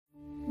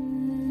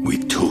We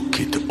took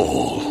it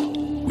all.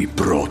 We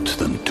brought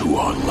them to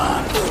our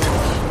land.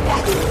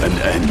 An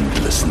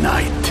endless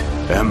night,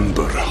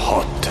 ember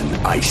hot and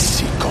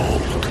icy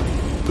cold.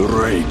 The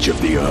rage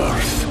of the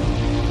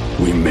earth.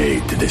 We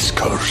made this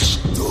curse.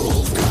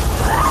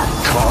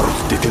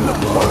 Carved it in the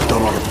blood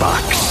on our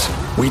backs.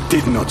 We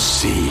did not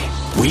see.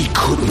 We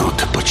could not,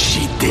 but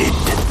she did.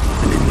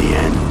 And in the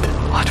end...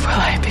 What will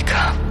I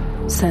become?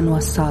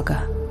 Senua's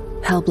Saga.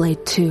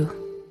 Hellblade 2.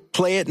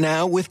 Play it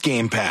now with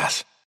Game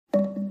Pass.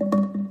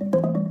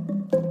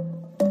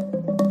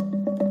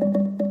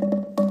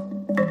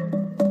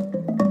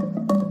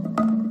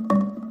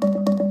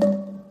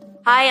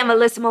 Hi, I'm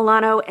Alyssa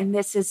Milano, and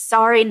this is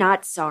Sorry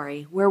Not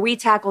Sorry, where we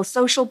tackle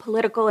social,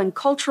 political, and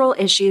cultural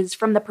issues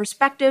from the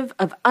perspective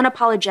of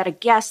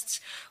unapologetic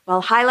guests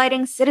while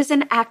highlighting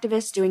citizen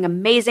activists doing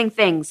amazing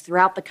things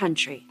throughout the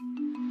country.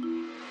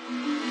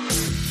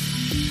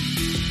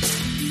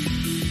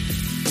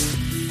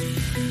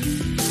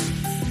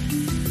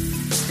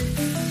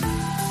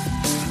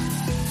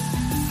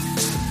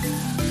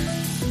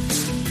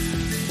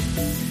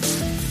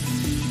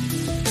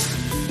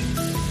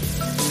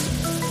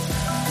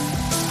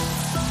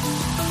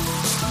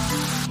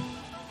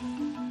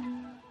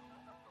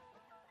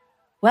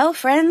 Well,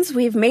 friends,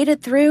 we've made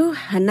it through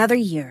another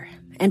year.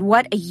 And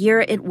what a year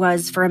it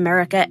was for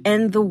America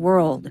and the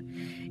world.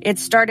 It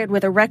started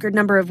with a record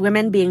number of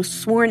women being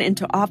sworn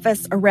into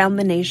office around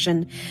the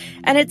nation,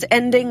 and it's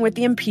ending with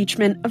the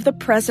impeachment of the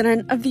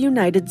President of the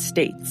United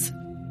States.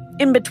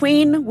 In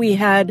between, we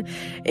had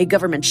a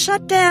government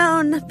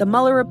shutdown, the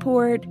Mueller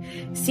report,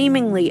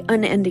 seemingly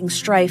unending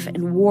strife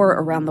and war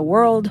around the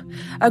world,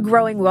 a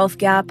growing wealth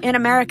gap in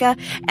America,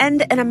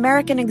 and an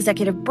American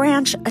executive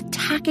branch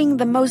attacking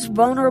the most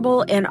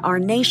vulnerable in our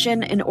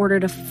nation in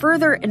order to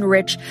further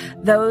enrich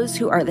those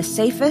who are the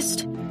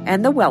safest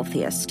and the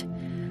wealthiest.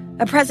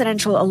 A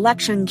presidential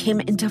election came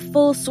into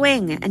full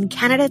swing, and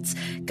candidates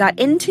got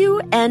into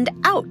and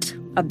out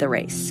of the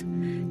race.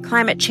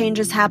 Climate change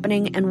is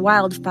happening, and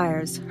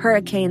wildfires,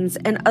 hurricanes,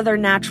 and other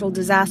natural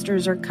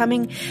disasters are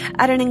coming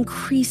at an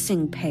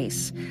increasing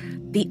pace.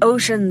 The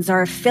oceans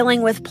are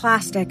filling with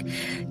plastic.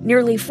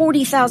 Nearly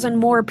 40,000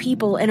 more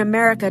people in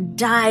America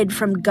died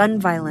from gun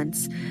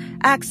violence.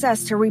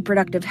 Access to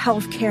reproductive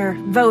health care,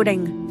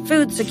 voting,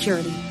 food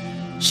security,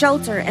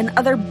 shelter, and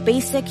other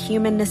basic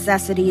human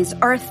necessities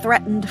are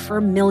threatened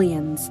for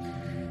millions.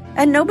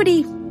 And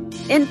nobody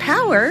in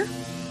power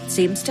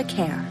seems to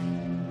care.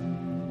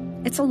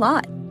 It's a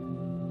lot.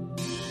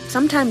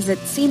 Sometimes it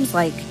seems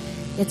like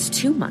it's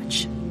too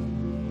much.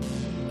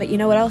 But you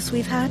know what else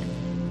we've had?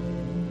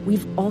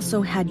 We've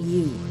also had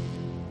you,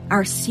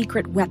 our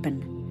secret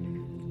weapon.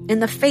 In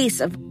the face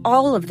of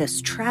all of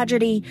this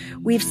tragedy,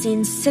 we've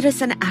seen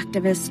citizen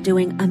activists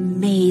doing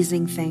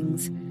amazing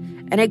things.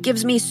 And it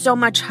gives me so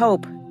much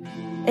hope.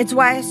 It's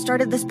why I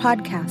started this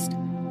podcast.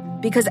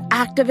 Because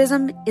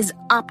activism is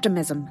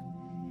optimism.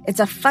 It's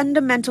a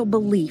fundamental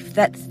belief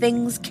that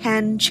things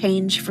can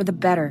change for the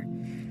better.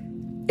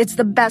 It's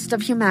the best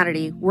of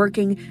humanity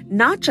working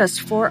not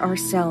just for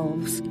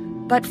ourselves,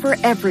 but for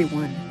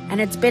everyone, and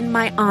it's been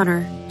my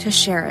honor to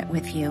share it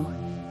with you.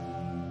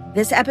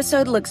 This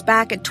episode looks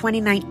back at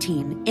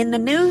 2019 in the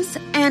news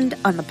and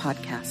on the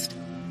podcast.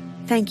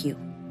 Thank you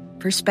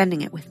for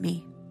spending it with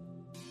me.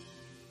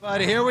 But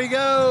here we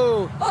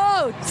go.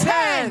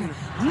 10,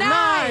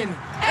 9,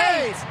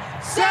 8,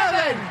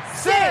 7,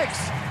 6,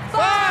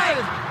 5,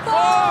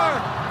 4,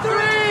 3,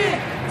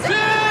 2,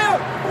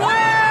 1.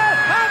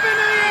 Happy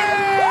New Year!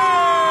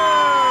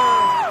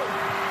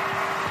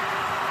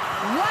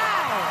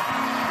 Wow!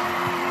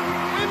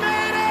 We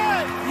made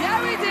it! Yeah,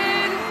 we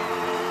did!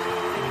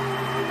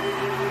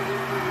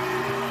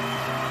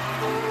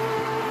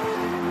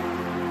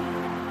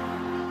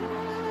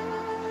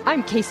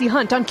 I'm Casey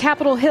Hunt on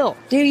Capitol Hill.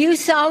 Do you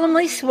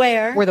solemnly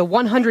swear? Where the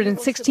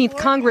 116th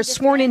Congress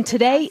sworn in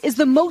today is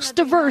the most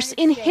diverse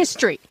in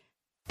history.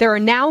 There are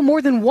now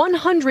more than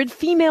 100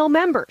 female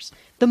members,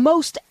 the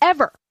most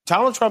ever.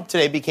 Donald Trump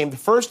today became the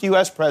first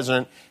U.S.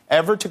 president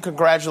ever to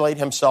congratulate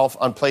himself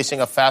on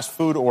placing a fast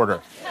food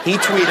order. He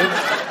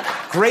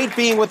tweeted, "Great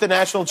being with the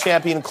national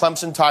champion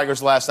Clemson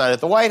Tigers last night at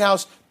the White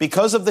House.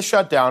 Because of the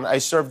shutdown, I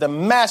served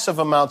them massive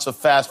amounts of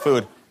fast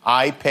food.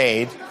 I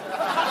paid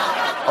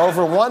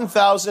over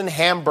 1,000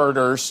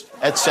 hamburgers,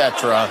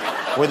 etc.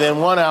 Within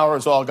 1 hour,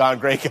 it's all gone.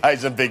 Great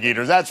guys and big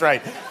eaters." That's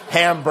right.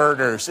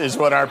 Hamburgers is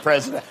what our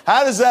president...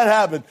 How does that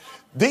happen?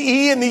 The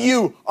E and the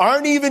U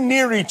aren't even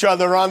near each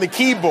other on the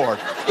keyboard.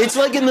 It's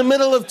like in the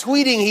middle of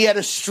tweeting he had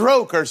a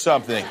stroke or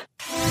something.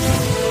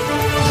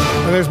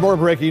 And there's more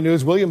breaking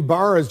news. William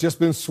Barr has just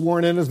been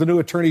sworn in as the new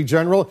Attorney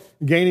General,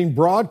 gaining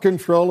broad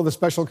control of the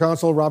special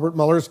counsel Robert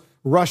Mueller's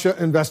Russia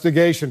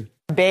investigation.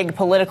 Big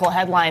political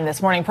headline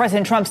this morning.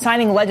 President Trump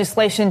signing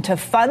legislation to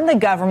fund the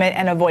government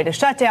and avoid a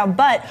shutdown,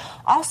 but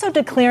also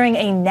declaring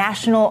a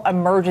national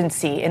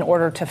emergency in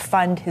order to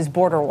fund his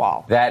border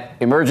wall. That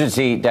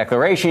emergency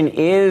declaration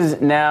is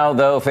now,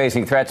 though,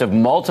 facing threats of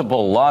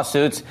multiple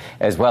lawsuits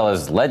as well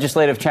as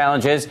legislative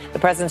challenges. The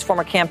president's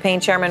former campaign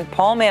chairman,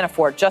 Paul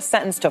Manafort, just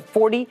sentenced to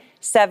 40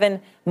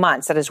 7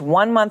 months. That is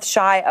 1 month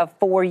shy of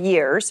 4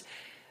 years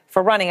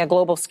for running a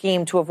global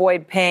scheme to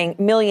avoid paying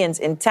millions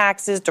in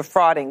taxes,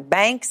 defrauding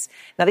banks.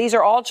 Now, these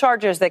are all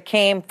charges that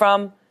came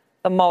from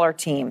the Mueller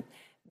team.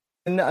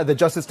 The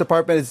Justice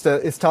Department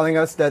is telling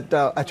us that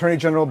Attorney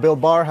General Bill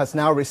Barr has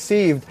now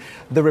received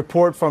the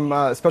report from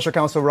Special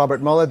Counsel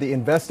Robert Mueller. The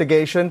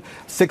investigation,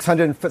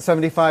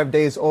 675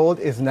 days old,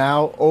 is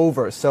now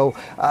over. So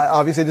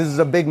obviously this is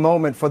a big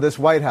moment for this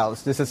White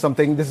House. This is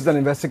an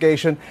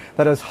investigation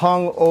that has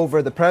hung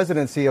over the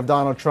presidency of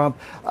Donald Trump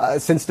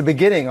since the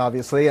beginning,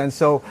 obviously. And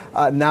so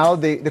now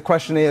the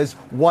question is,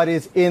 what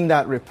is in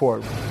that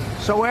report?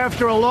 So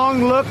after a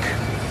long look,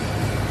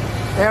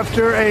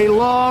 after a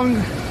long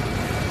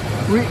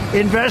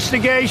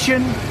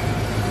investigation,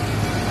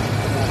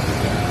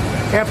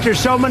 after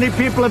so many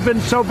people have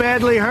been so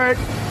badly hurt,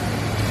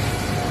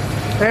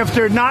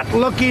 after not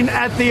looking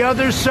at the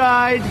other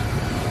side,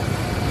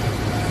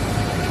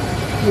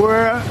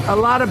 where a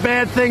lot of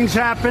bad things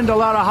happened, a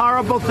lot of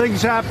horrible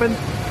things happened,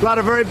 a lot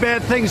of very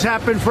bad things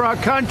happened for our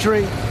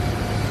country.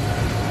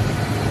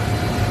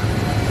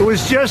 It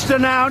was just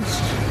announced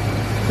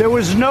there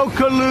was no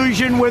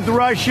collusion with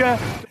Russia.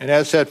 And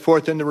as set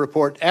forth in the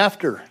report,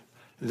 after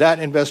that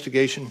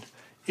investigation,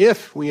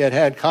 if we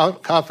had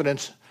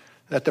confidence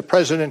that the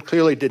president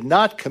clearly did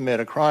not commit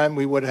a crime,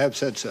 we would have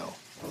said so.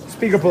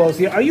 Speaker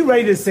Pelosi, are you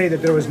ready to say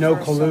that there was no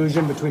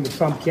collusion between the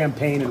Trump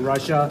campaign and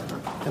Russia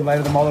in light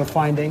of the Mueller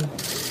finding?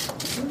 Does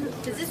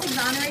this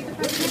exonerate the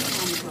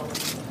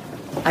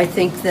president? I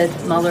think that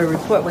Mueller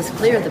report was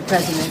clear. The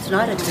president's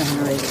not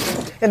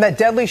exonerated. In that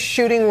deadly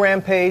shooting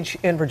rampage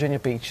in Virginia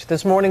Beach,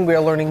 this morning we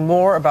are learning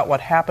more about what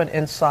happened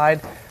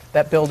inside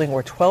that building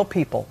where 12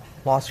 people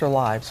lost their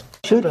lives.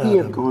 Should he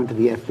have gone to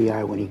the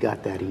FBI when he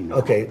got that email?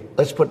 Okay,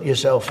 let's put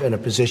yourself in a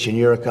position.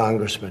 You're a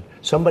congressman.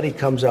 Somebody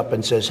comes up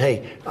and says,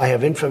 hey, I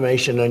have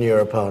information on your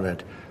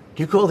opponent.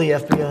 Do you call the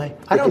FBI?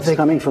 I don't think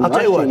coming from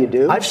Russia, you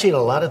do. I've seen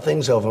a lot of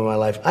things over my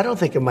life. I don't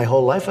think in my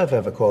whole life I've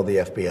ever called the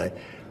FBI.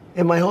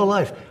 In my whole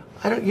life.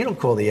 You don't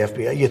call the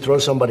FBI. You throw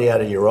somebody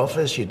out of your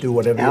office. You do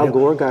whatever you do. Al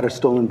Gore got a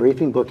stolen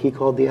briefing book. He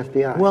called the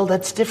FBI. Well,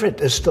 that's different.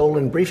 A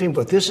stolen briefing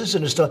book. This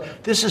isn't a stolen.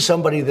 This is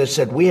somebody that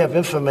said, we have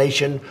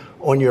information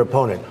on your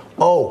opponent.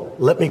 Oh,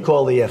 let me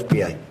call the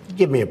FBI.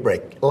 Give me a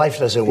break. Life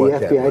doesn't work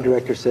that way. The FBI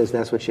director says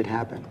that's what should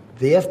happen.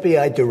 The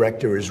FBI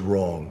director is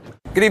wrong.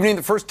 Good evening.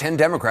 The first 10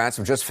 Democrats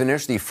have just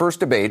finished the first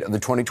debate of the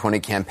 2020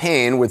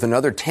 campaign, with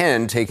another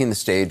 10 taking the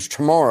stage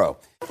tomorrow.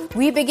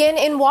 We begin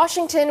in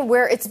Washington,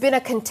 where it's been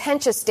a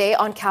contentious day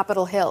on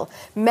Capitol Hill.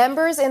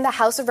 Members in the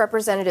House of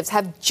Representatives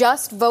have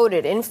just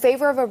voted in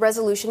favor of a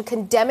resolution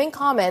condemning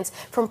comments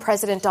from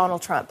President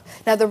Donald Trump.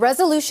 Now, the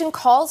resolution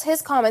calls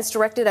his comments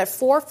directed at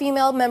 4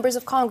 female members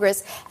of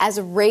Congress as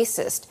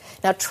racist.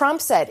 Now,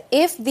 Trump said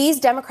if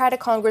these Democratic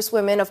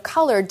Congresswomen of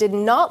color did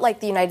not like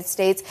the United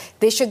States,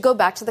 they should go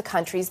back to the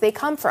countries they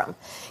come from.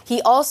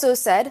 He also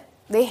said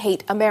they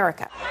hate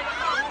America.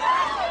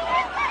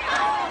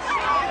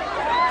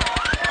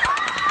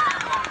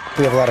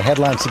 We have a lot of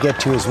headlines to get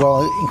to as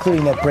well,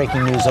 including that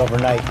breaking news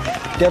overnight.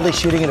 Deadly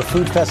shooting at a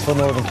food festival in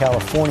Northern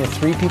California.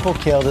 3 people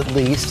killed at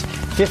least,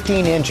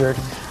 15 injured.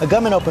 A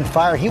gunman opened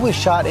fire. He was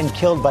shot and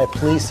killed by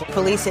police.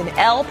 Police in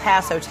El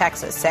Paso,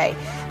 Texas, say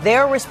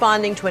they're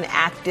responding to an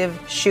active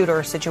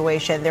shooter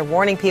situation. They're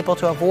warning people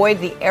to avoid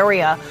the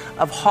area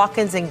of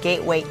Hawkins and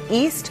Gateway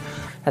East.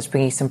 Let's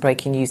bring you some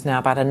breaking news now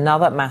about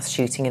another mass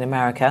shooting in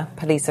America.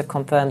 Police have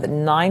confirmed that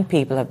 9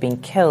 people have been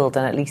killed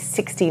and at least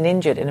 16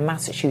 injured in a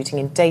mass shooting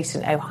in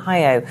Dayton,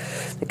 Ohio.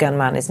 The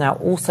gunman is now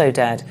also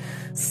dead.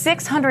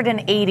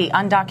 680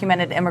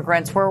 undocumented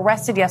immigrants were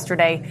arrested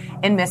yesterday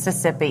in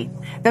Mississippi.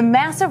 The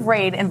massive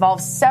raid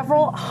involves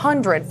several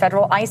hundred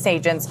federal ICE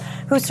agents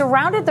who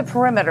surrounded the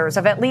perimeters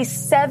of at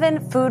least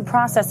 7 food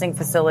processing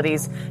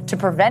facilities to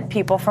prevent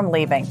people from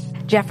leaving.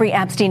 Jeffrey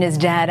Epstein is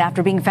dead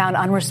after being found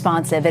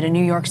unresponsive at a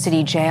New York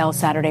City jail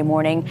Saturday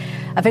morning.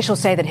 Officials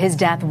say that his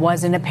death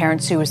was an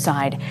apparent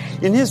suicide.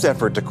 In his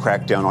effort to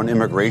crack down on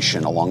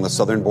immigration along the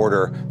southern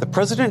border, the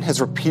president has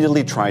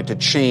repeatedly tried to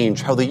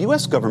change how the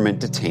U.S. government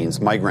detains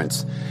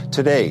migrants.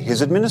 Today,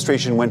 his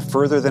administration went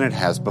further than it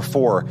has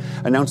before,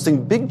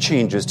 announcing big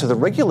changes to the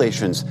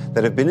regulations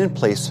that have been in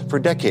place for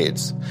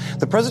decades.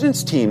 The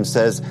president's team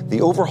says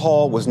the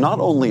overhaul was not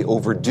only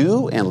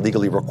overdue and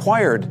legally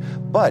required,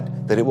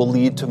 but that it will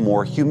lead to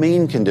more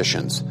humane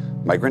conditions.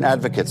 Migrant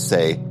advocates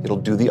say it'll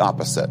do the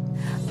opposite.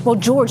 Well,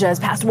 Georgia has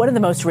passed one of the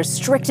most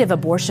restrictive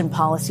abortion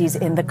policies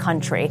in the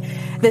country.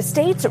 The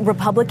state's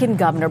Republican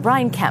governor,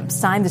 Brian Kemp,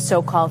 signed the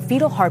so-called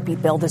fetal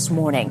heartbeat bill this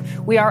morning.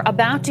 We are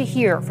about to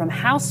hear from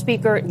House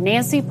Speaker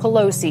Nancy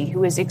Pelosi,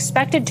 who is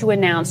expected to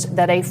announce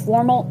that a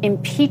formal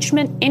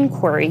impeachment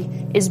inquiry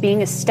is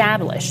being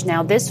established.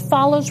 Now, this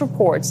follows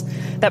reports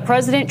that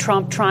President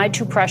Trump tried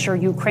to pressure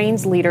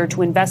Ukraine's leader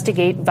to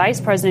investigate Vice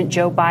President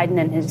Joe Biden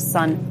and his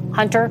son,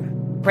 Hunter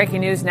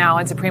Breaking news now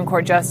on Supreme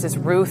Court Justice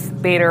Ruth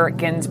Bader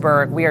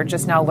Ginsburg. We are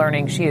just now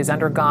learning she has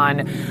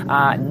undergone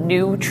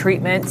new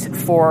treatment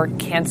for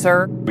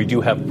cancer. We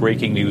do have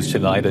breaking news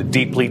tonight, a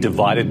deeply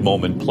divided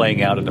moment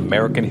playing out in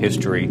American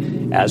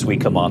history as we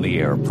come on the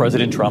air.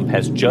 President Trump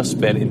has just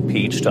been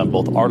impeached on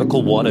both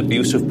Article 1,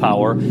 abuse of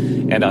power,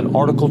 and on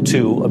Article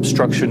 2,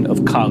 obstruction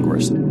of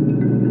Congress.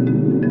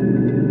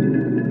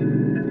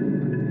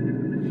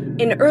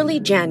 In early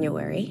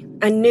January,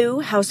 a new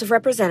House of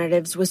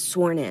Representatives was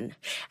sworn in.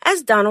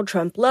 As Donald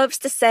Trump loves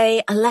to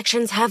say,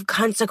 elections have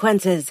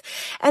consequences.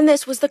 And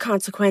this was the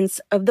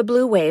consequence of the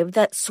blue wave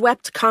that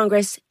swept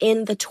Congress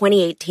in the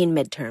 2018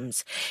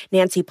 midterms.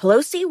 Nancy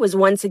Pelosi was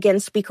once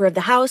again Speaker of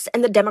the House,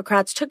 and the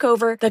Democrats took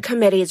over the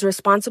committees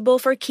responsible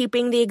for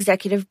keeping the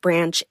executive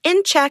branch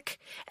in check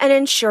and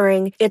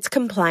ensuring its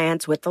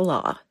compliance with the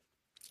law.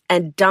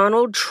 And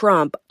Donald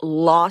Trump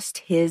lost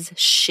his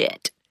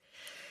shit.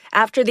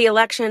 After the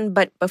election,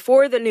 but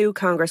before the new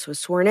Congress was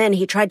sworn in,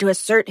 he tried to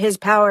assert his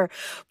power,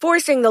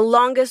 forcing the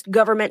longest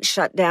government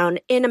shutdown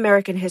in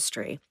American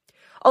history.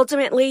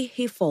 Ultimately,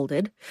 he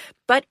folded,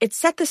 but it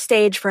set the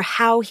stage for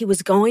how he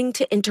was going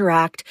to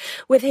interact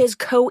with his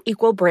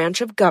co-equal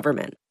branch of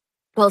government.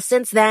 Well,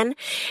 since then,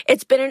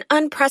 it's been an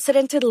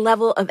unprecedented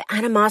level of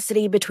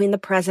animosity between the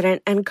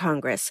president and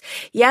Congress.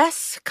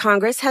 Yes,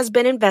 Congress has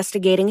been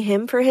investigating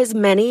him for his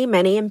many,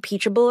 many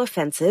impeachable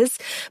offenses,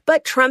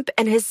 but Trump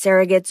and his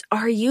surrogates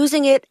are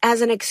using it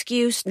as an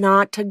excuse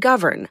not to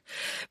govern.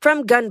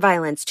 From gun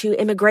violence to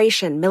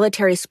immigration,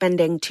 military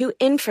spending to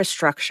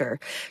infrastructure,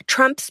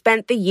 Trump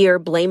spent the year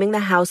blaming the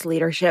House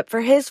leadership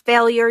for his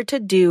failure to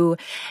do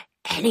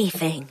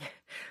anything.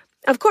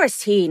 Of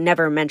course, he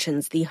never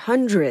mentions the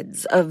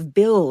hundreds of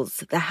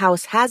bills the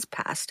House has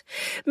passed,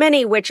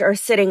 many which are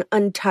sitting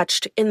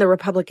untouched in the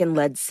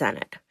Republican-led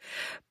Senate.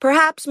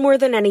 Perhaps more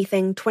than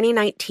anything,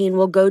 2019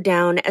 will go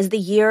down as the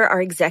year our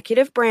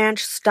executive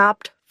branch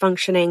stopped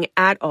functioning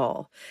at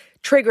all,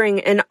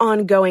 triggering an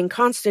ongoing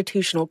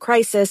constitutional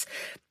crisis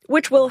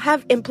which will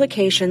have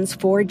implications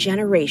for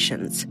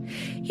generations.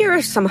 Here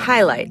are some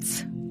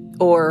highlights,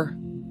 or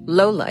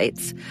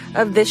lowlights,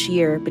 of this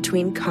year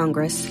between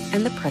Congress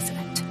and the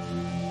president.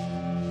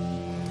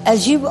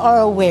 As you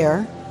are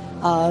aware,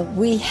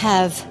 we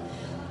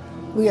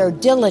are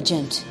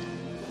diligent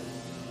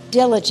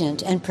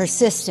and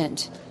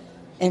persistent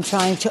in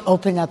trying to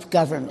open up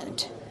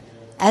government.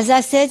 As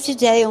I said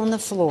today on the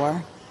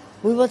floor,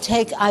 we will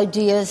take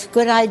ideas,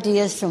 good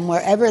ideas from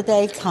wherever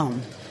they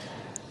come,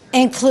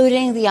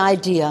 including the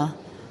idea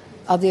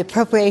of the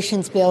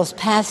appropriations bills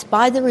passed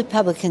by the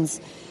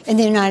Republicans in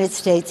the United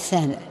States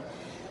Senate.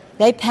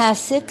 They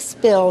passed 6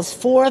 bills,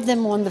 4 of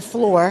them on the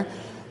floor,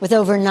 with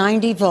over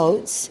 90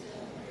 votes,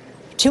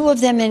 2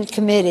 of them in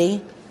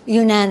committee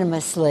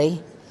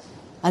unanimously.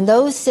 And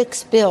those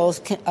 6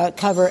 bills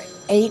cover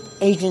 8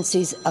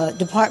 agencies,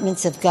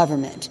 departments of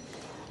government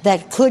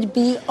that could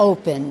be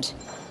opened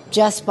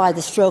just by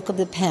the stroke of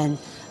the pen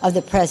of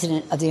the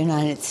President of the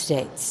United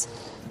States.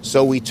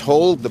 So we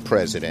told the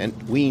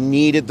President we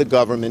needed the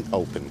government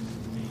open.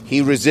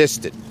 He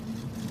resisted.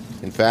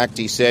 In fact,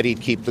 he said he'd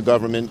keep the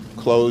government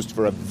closed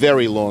for a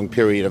very long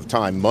period of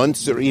time,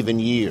 months or even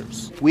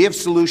years. We have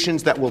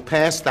solutions that will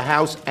pass the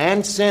House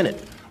and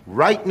Senate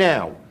right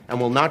now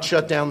and will not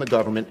shut down the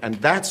government, and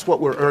that's what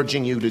we're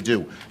urging you to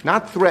do.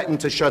 Not threaten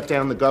to shut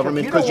down the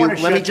government, because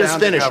let me just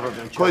finish,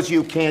 because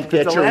you can't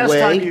get your way. The last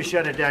time you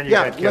shut it down, you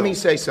got killed. Let me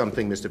say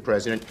something, Mr.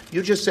 President.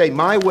 You just say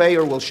my way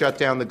or we'll shut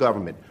down the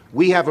government.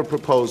 We have a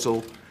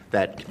proposal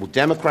that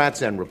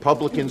Democrats and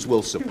Republicans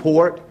will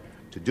support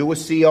to do a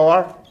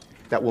CR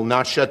that will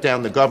not shut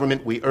down the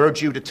government. We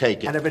urge you to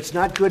take it. And if it's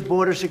not good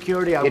border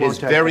security, I won't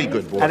take it. It is very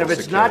good border security. And if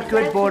it's not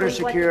good border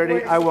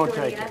security, I won't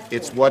take it.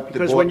 It's what the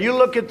Because when you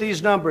look at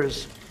these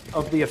numbers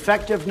of the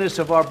effectiveness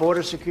of our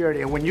border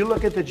security, and when you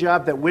look at the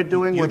job that we're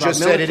doing with our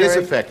military... You just said it is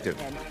effective.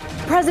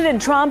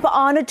 President Trump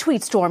on a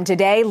tweet storm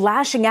today,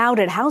 lashing out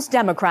at House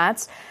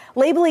Democrats,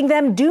 labeling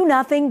them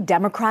do-nothing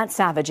Democrat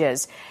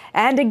savages,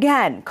 and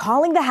again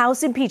calling the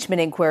House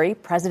impeachment inquiry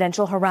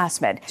presidential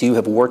harassment. You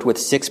have worked with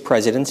 6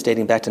 presidents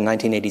dating back to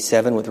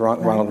 1987 with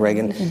Ronald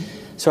Reagan.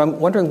 So I'm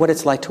wondering what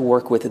it's like to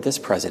work with this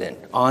president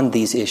on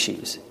these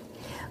issues.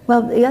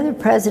 Well, the other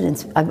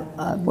presidents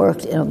I've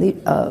worked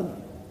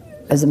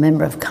as a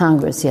member of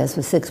Congress, yes,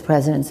 with 6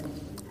 presidents.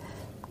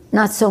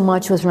 Not so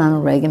much with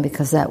Ronald Reagan,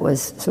 because that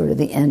was sort of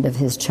the end of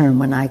his term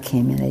when I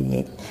came in in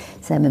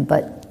 1987,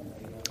 but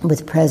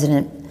with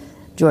President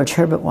George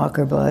Herbert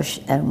Walker Bush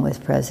and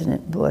with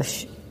President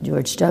Bush,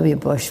 George W.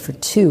 Bush, for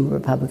 2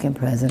 Republican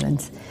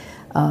presidents,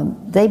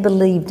 they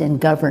believed in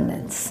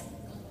governance.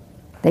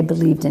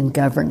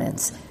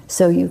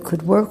 So you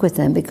could work with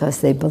them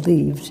because they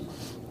believed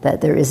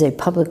that there is a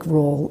public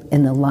role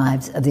in the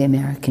lives of the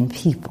American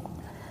people.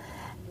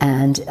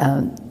 And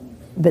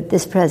but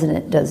this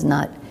president does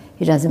not.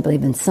 He doesn't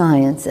believe in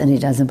science, and he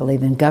doesn't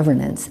believe in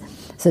governance.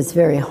 So it's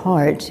very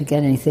hard to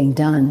get anything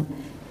done.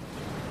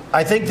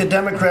 I think the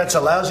Democrats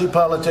are lousy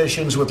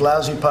politicians with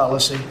lousy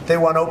policy. They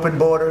want open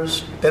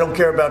borders. They don't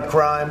care about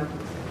crime.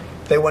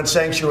 They want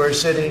sanctuary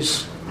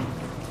cities.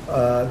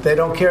 They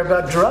don't care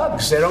about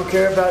drugs. They don't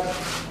care about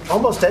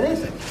almost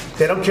anything.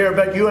 They don't care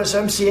about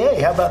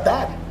USMCA. How about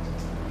that?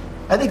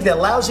 I think they're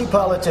lousy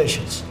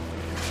politicians.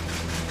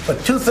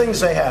 But two things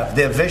they have.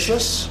 They're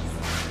vicious,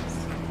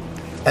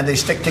 and they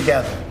stick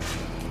together.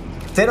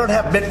 They don't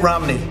have Mitt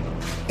Romney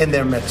in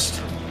their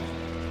midst.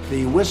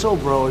 The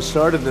whistleblower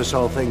started this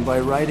whole thing by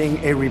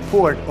writing a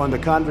report on the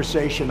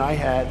conversation I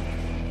had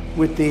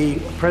with the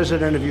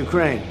president of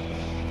Ukraine.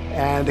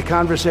 And the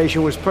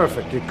conversation was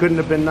perfect. It couldn't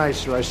have been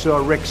nicer. I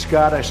saw Rick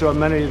Scott. I saw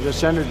many of the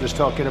senators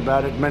talking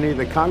about it, many of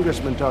the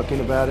congressmen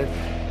talking about it.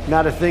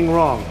 Not a thing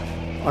wrong.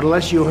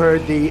 Unless you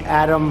heard the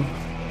Adam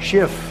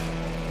Schiff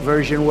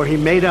version where he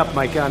made up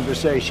my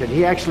conversation.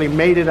 He actually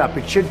made it up.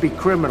 It should be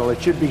criminal. It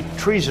should be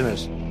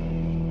treasonous.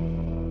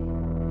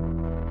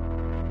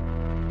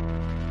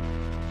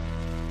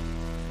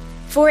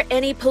 For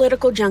any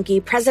political junkie,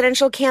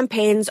 presidential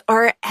campaigns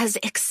are as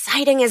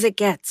exciting as it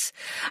gets.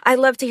 I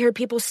love to hear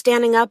people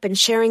standing up and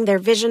sharing their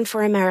vision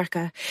for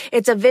America.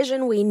 It's a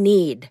vision we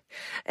need.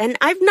 And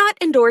I've not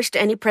endorsed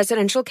any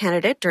presidential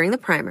candidate during the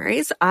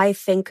primaries. I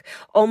think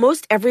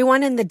almost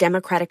everyone in the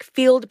Democratic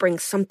field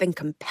brings something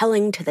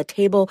compelling to the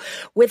table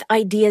with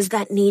ideas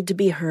that need to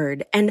be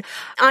heard. And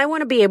I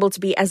want to be able to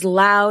be as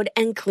loud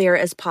and clear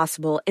as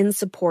possible in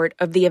support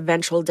of the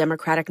eventual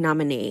Democratic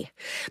nominee.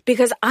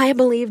 Because I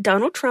believe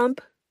Donald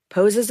Trump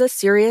poses a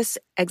serious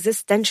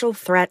existential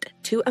threat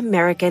to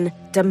American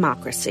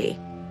democracy.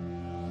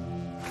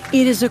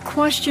 It is a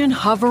question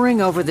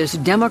hovering over this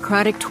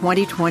Democratic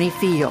 2020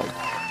 field.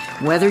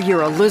 Whether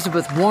you're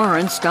Elizabeth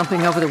Warren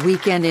stumping over the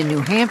weekend in New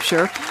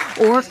Hampshire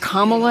or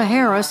Kamala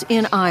Harris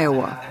in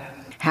Iowa.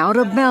 How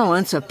to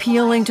balance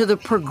appealing to the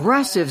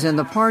progressives in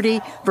the party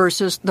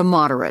versus the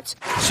moderates.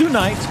 2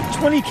 nights,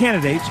 20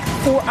 candidates,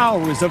 4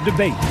 hours of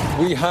debate.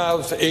 We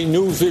have a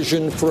new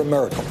vision for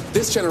America.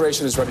 This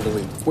generation is ready to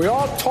lead. We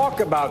all talk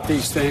about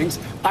these things.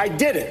 I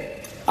did it.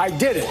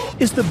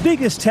 It's the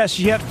biggest test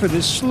yet for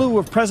this slew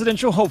of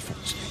presidential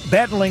hopefuls,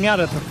 battling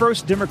out at the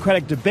first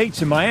Democratic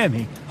debates in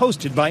Miami,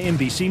 hosted by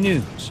NBC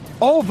News.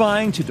 All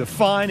vying to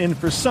define and,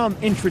 for some,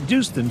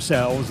 introduce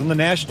themselves on the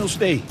national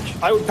stage.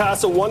 I would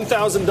pass a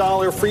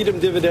 $1,000 freedom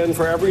dividend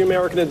for every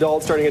American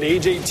adult starting at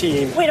age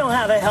 18. We don't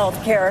have a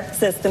health care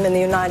system in the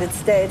United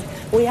States.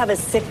 We have a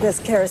sickness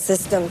care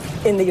system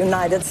in the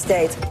United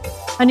States.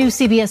 A new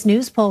CBS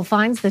News poll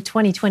finds the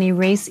 2020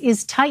 race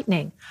is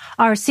tightening.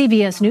 Our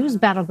CBS News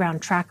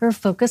Battleground Tracker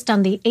focused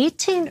on the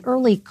 18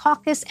 early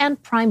caucus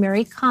and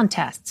primary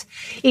contests.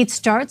 It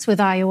starts with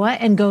Iowa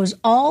and goes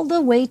all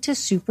the way to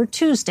Super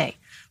Tuesday.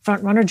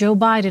 Frontrunner Joe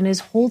Biden is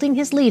holding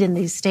his lead in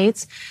these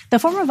states. The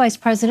former vice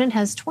president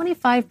has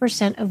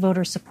 25% of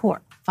voter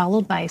support,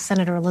 followed by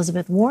Senator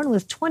Elizabeth Warren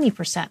with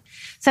 20%.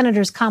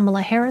 Senators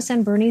Kamala Harris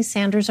and Bernie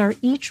Sanders are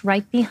each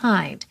right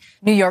behind.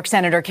 New York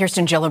Senator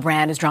Kirsten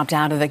Gillibrand has dropped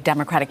out of the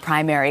Democratic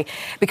primary,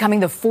 becoming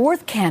the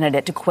 4th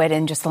candidate to quit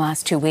in just the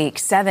last 2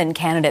 weeks. 7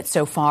 candidates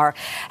so far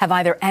have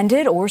either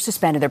ended or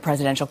suspended their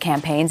presidential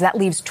campaigns. That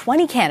leaves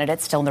 20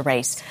 candidates still in the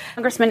race.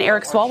 Congressman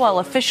Eric Swalwell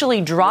officially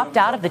dropped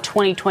out of the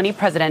 2020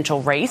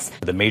 presidential race.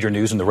 The major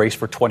news in the race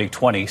for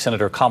 2020,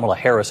 Senator Kamala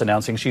Harris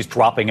announcing she's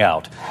dropping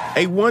out.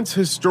 A once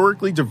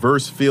historically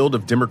diverse field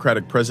of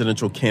Democratic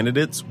presidential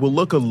candidates will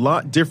look a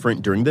lot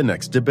different during the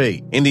next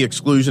debate. And the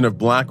exclusion of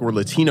Black or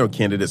Latino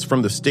candidates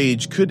from the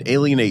stage could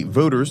alienate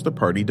voters the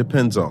party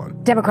depends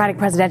on. Democratic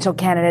presidential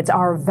candidates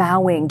are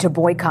vowing to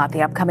boycott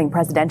the upcoming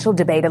presidential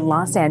debate in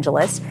Los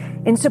Angeles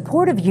in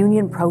support of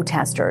union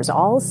protesters.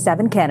 All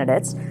 7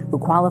 candidates who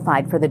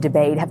qualified for the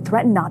debate have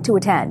threatened not to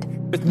attend.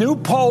 With new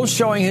polls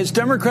showing his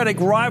Democratic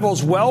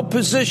rivals well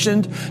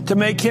positioned to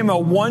make him a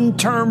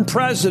one-term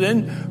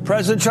president,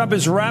 President Trump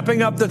is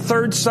wrapping up the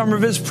 3rd summer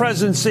of his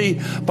presidency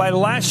by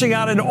lashing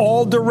out in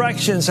all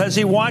directions as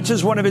he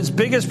watches one of his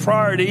biggest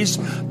priorities,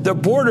 the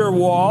border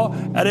wall,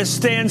 at a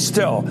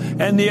standstill,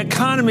 and the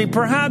economy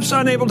perhaps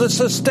unable to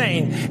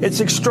sustain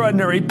its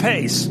extraordinary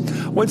pace.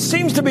 What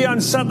seems to be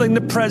unsettling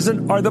the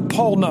president are the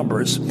poll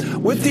numbers.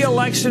 With the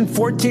election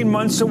 14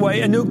 months away,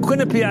 a new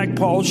Quinnipiac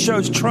poll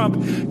shows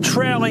Trump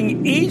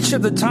trailing each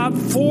of the top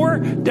 4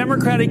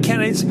 Democratic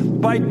candidates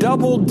by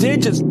double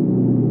digits.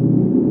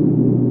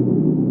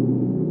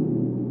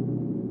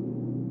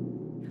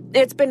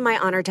 It's been my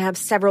honor to have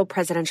several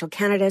presidential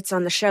candidates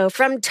on the show,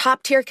 from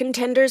top-tier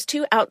contenders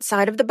to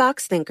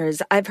outside-of-the-box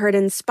thinkers. I've heard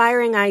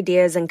inspiring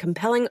ideas and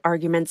compelling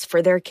arguments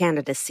for their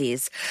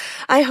candidacies.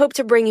 I hope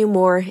to bring you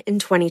more in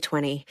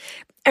 2020.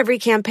 Every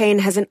campaign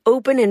has an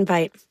open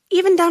invite,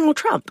 even Donald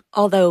Trump,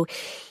 although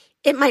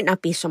it might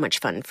not be so much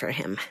fun for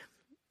him.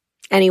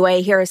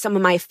 Anyway, here are some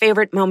of my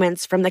favorite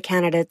moments from the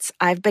candidates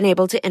I've been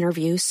able to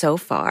interview so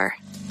far.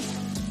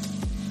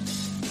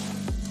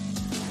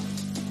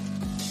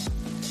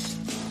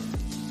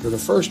 For the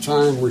first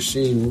time, we're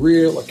seeing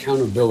real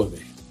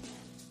accountability.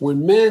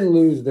 When men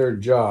lose their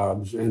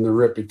jobs and their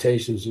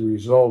reputations as a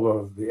result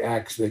of the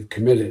acts they've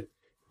committed,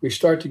 we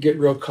start to get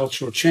real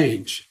cultural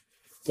change.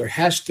 There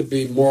has to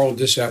be moral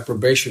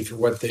disapprobation for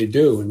what they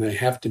do, and they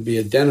have to be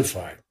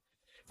identified.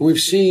 And we've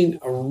seen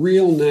a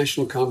real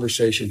national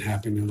conversation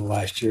happen in the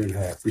last year and a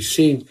half. We've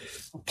seen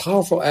a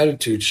powerful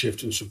attitude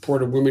shift in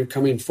support of women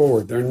coming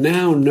forward. They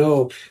now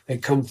know they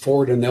come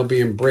forward and they'll be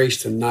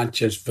embraced and not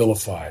just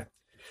vilified.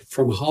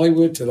 From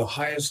Hollywood to the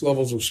highest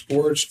levels of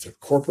sports to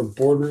corporate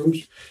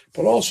boardrooms,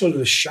 but also to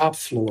the shop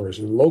floors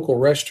and local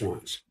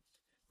restaurants.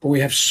 But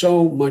we have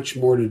so much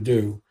more to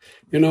do.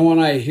 You know, when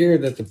I hear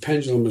that the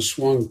pendulum has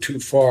swung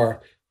too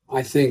far,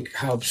 I think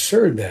how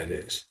absurd that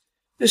is.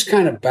 This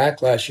kind of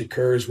backlash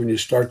occurs when you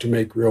start to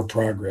make real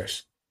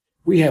progress.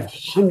 We have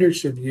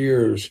hundreds of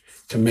years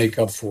to make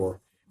up for.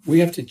 We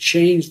have to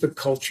change the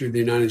culture of the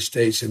United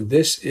States, and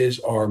this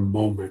is our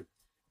moment.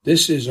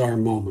 This is our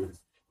moment.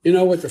 You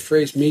know what the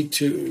phrase Me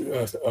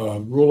Too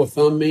rule of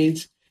thumb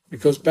means?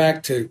 It goes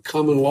back to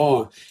common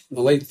law in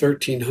the late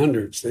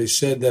 1300s. They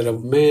said that a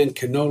man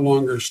can no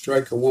longer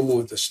strike a woman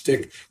with a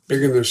stick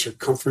bigger than the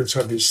circumference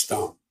of his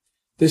thumb.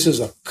 This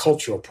is a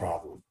cultural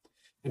problem.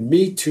 And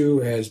Me Too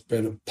has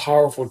been a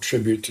powerful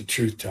tribute to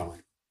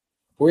truth-telling.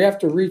 We have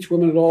to reach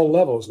women at all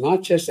levels,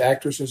 not just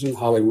actresses in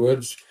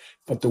Hollywoods,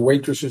 but the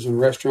waitresses in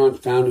restaurants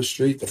down the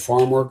street, the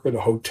farm worker,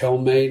 the hotel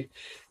maid.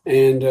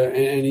 And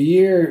you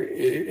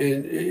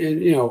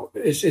know,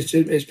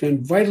 it's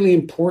been vitally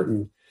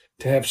important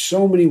to have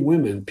so many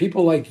women,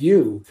 people like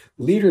you,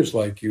 leaders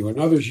like you, and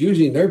others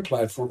using their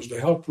platforms to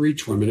help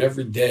reach women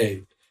every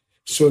day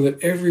so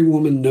that every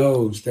woman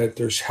knows that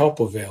there's help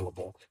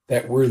available,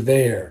 that we're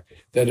there,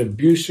 that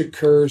abuse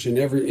occurs in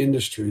every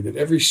industry, that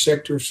every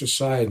sector of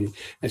society.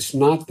 It's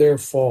not their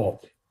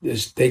fault.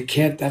 They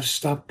can't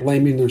stop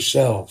blaming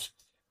themselves.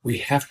 We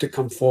have to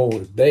come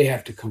forward. They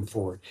have to come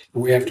forward,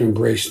 and we have to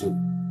embrace them.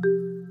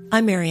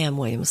 I'm Marianne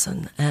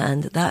Williamson,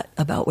 and that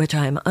about which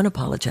I am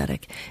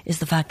unapologetic is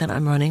the fact that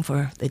I'm running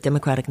for the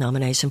Democratic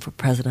nomination for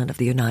President of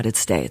the United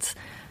States.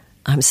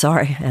 I'm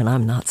sorry, and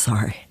I'm not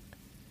sorry.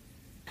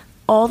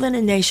 All that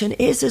a nation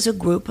is a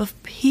group of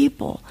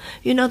people.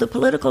 You know, the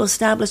political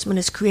establishment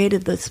has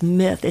created this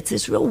myth. It's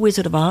this real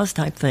Wizard of Oz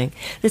type thing.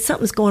 That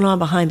something's going on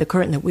behind the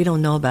curtain that we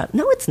don't know about.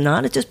 No, it's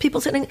not. It's just people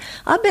sitting.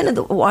 I've been in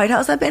the White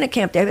House. I've been at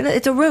Camp David.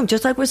 It's a room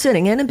just like we're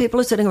sitting in, and people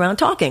are sitting around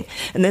talking.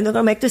 And then they're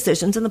going to make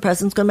decisions, and the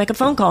president's going to make a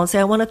phone call and say,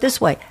 I want it this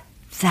way.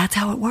 That's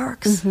how it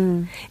works.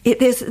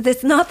 Mm-hmm.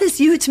 There's not this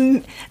huge,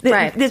 you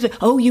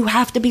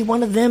have to be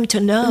one of them to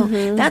know.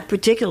 Mm-hmm. That's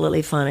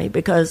particularly funny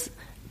because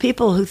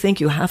people who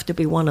think you have to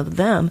be one of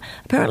them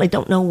apparently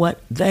don't know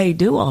what they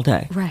do all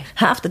day. Right.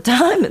 Half the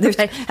time,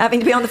 they're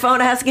having to be on the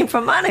phone asking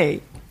for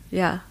money.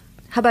 Yeah.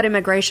 How about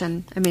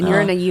immigration? I mean, you're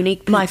in a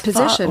unique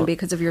position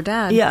because of your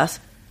dad. Yes.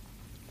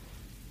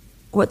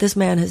 What this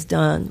man has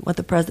done, what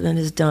the president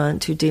has done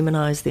to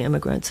demonize the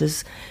immigrants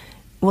is,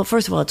 well,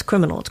 first of all, it's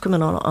criminal. It's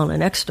criminal on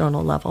an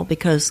external level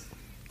because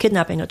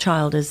kidnapping a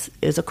child is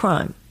a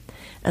crime.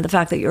 And the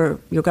fact that your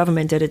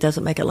government did it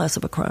doesn't make it less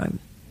of a crime.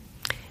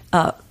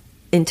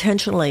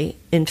 Intentionally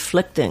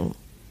inflicting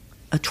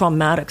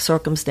traumatic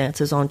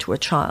circumstances onto a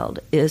child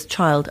is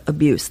child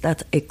abuse.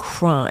 That's a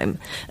crime,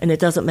 and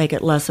it doesn't make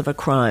it less of a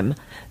crime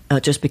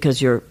just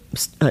because your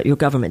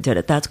government did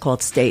it. That's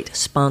called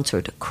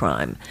state-sponsored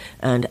crime.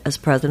 And as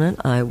president,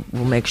 I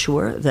will make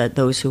sure that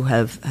those who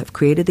have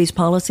created these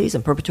policies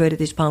and perpetuated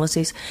these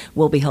policies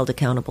will be held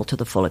accountable to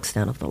the full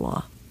extent of the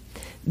law.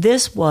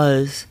 This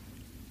was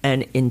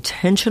an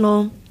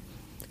intentional.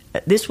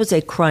 This was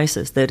a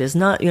crisis that is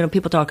not,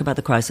 people talk about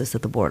the crisis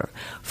at the border.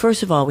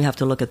 First of all, we have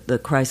to look at the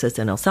crisis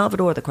in El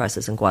Salvador, the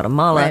crisis in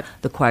Guatemala, right,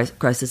 the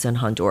crisis in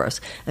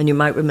Honduras. And you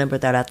might remember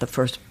that at the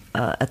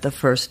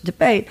first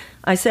debate,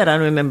 I said, I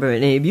don't remember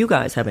any of you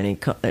guys have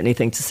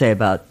anything to say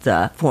about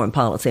foreign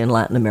policy in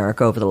Latin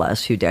America over the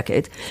last few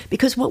decades,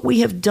 because what we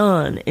have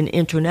done in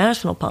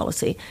international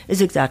policy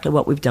is exactly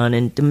what we've done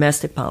in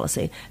domestic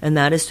policy, and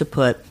that is to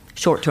put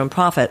short-term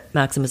profit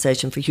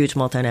maximization for huge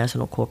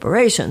multinational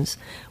corporations.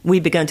 We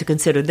began to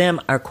consider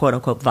them our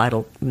quote-unquote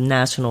vital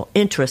national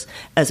interest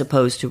as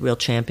opposed to real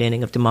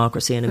championing of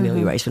democracy and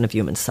amelioration of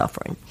human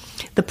suffering.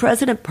 The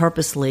president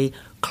purposely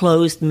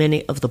closed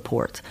many of the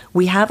ports.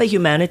 We have a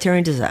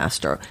humanitarian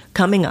disaster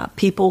coming up,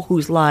 people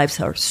whose lives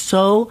are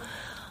so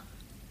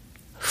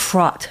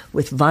fraught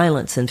with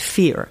violence and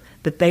fear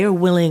that they are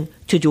willing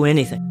to do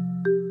anything.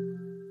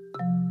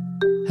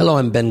 Hello,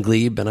 I'm Ben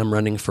Glebe, and I'm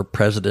running for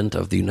President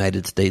of the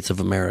United States of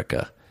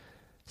America.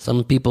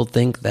 Some people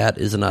think that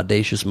is an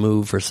audacious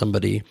move for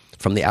somebody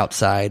from the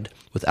outside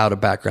without a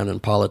background in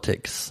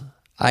politics.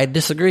 I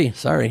disagree.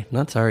 Sorry,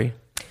 not sorry.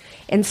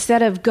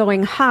 Instead of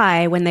going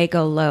high when they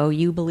go low,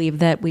 you believe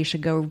that we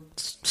should go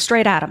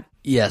straight at them.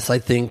 Yes, I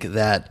think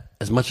that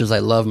as much as I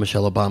love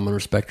Michelle Obama and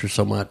respect her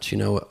so much,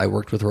 I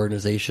worked with her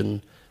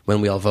organization when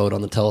we all vote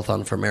on the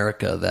Telethon for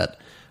America that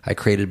I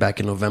created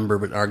back in November,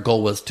 but our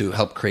goal was to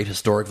help create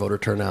historic voter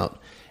turnout,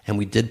 and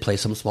we did play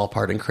some small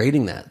part in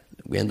creating that.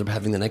 We ended up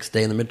having the next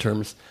day in the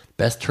midterms,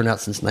 best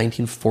turnout since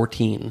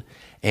 1914,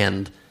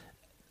 and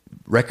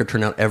record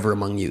turnout ever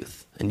among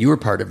youth. And you were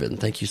part of it, and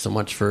thank you so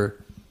much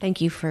for... Thank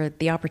you for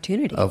the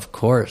opportunity. Of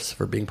course,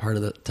 for being part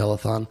of the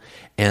telethon.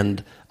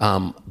 And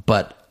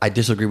but I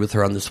disagree with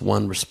her on this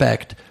one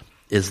respect,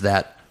 is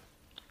that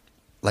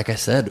like I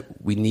said,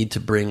 we need to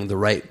bring the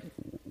right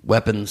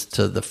weapons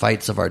to the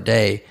fights of our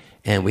day,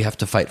 and we have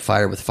to fight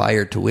fire with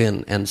fire to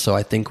win. And so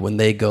I think when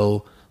they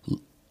go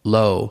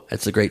low,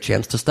 it's a great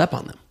chance to step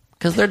on them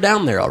because they're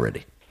down there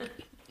already.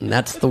 And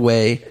that's the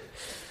way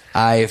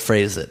I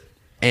phrase it.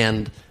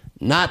 And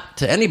not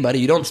to anybody,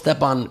 you don't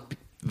step on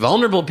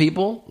vulnerable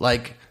people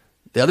like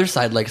the other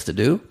side likes to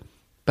do.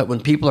 But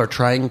when people are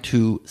trying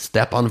to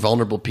step on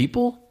vulnerable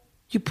people,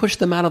 you push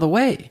them out of the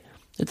way.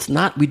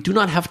 We do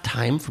not have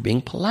time for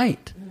being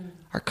polite.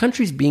 Our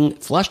country's being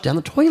flushed down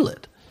the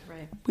toilet.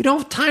 Right. We don't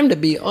have time to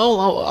be, I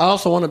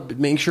also want to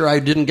make sure I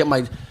didn't get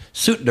my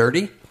suit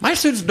dirty. My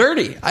suit's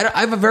dirty. I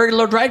have a very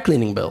low dry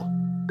cleaning bill.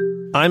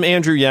 I'm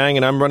Andrew Yang,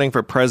 and I'm running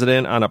for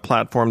president on a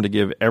platform to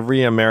give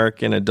every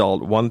American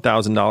adult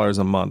 $1,000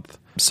 a month.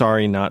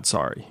 Sorry, not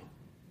sorry.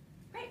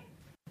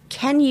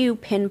 Can you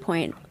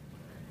pinpoint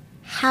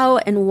how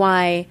and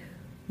why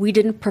we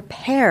didn't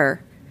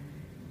prepare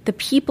the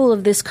people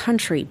of this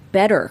country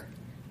better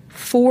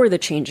for the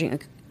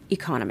changing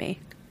economy?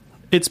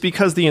 It's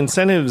because the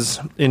incentives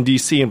in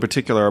D.C. in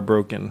particular are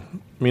broken.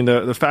 I mean,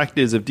 the fact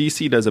is, if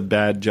D.C. does a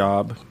bad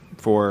job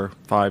for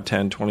 5,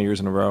 10, 20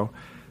 years in a row,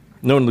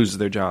 no one loses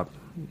their job.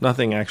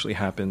 Nothing actually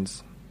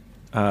happens.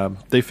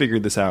 They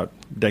figured this out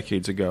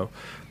decades ago.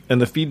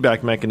 And the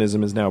feedback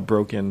mechanism is now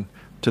broken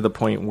to the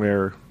point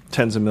where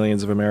tens of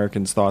millions of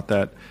Americans thought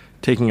that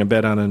taking a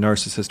bet on a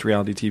narcissist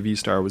reality TV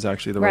star was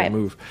actually the right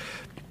move.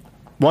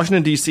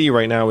 Washington, D.C.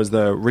 right now is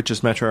the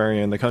richest metro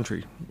area in the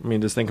country. I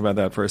mean, just think about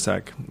that for a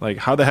sec. Like,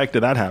 how the heck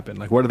did that happen?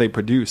 Like, what do they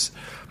produce?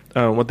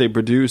 What they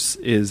produce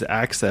is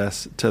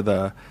access to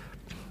the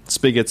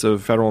spigots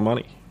of federal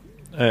money.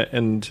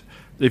 And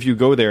if you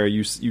go there,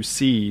 you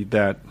see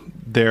that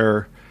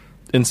their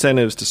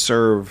incentives to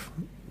serve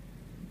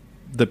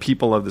the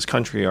people of this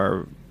country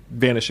are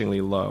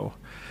vanishingly low.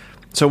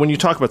 So when you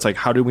talk about, it's like,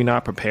 how do we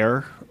not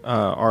prepare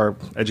our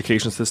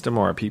education system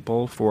or our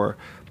people for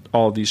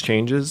all of these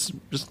changes?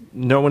 Just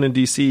no one in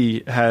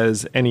D.C.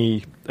 has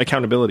any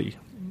accountability.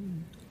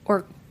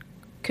 Or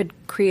could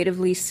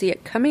creatively see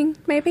it coming,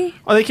 maybe?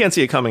 Oh, they can't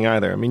see it coming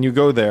either. I mean, you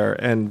go there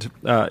and,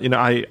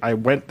 I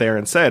went there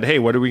and said, hey,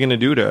 what are we going to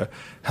do to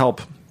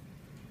help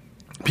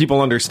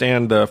people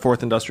understand the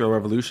fourth industrial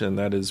revolution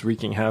that is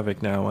wreaking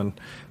havoc now on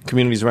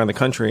communities around the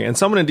country? And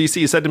someone in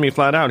D.C. said to me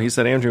flat out, he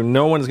said, Andrew,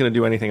 no one's going to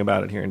do anything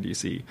about it here in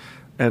D.C.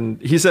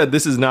 And he said,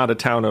 this is not a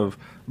town of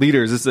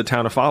leaders, this is a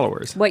town of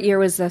followers. What year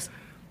was this?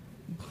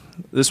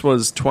 This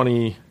was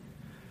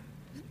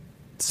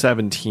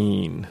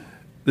 2017.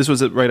 This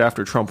was right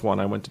after Trump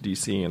won. I went to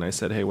D.C. and I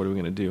said, hey, what are we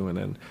going to do? And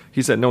then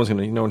he said, no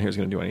one here is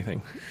going to do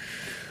anything.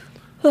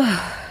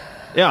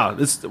 Yeah,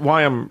 this is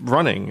why I'm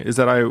running, is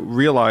that I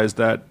realized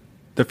that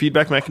the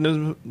feedback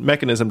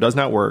mechanism does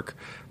not work.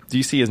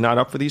 D.C. is not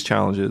up for these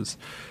challenges.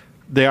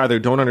 They either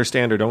don't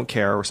understand or don't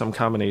care, or some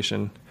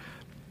combination.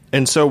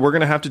 And so we're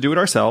going to have to do it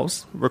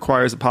ourselves. It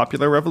requires a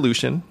popular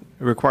revolution.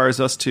 It requires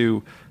us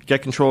to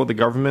get control of the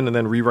government and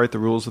then rewrite the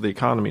rules of the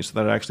economy so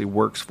that it actually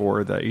works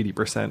for the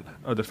 80%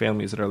 of the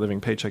families that are living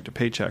paycheck to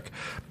paycheck.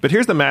 But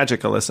here's the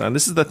magic, Alyssa, and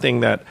this is the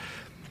thing that...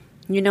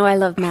 You know I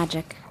love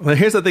magic. Well,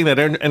 here's the thing that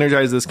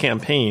energizes this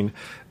campaign,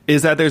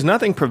 is that there's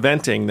nothing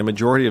preventing the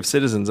majority of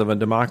citizens of a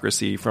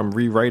democracy from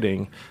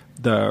rewriting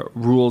the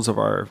rules of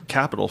our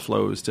capital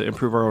flows to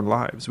improve our own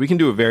lives. We can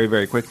do it very,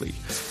 very quickly.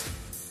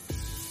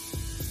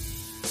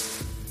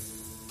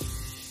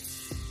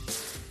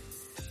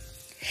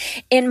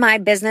 In my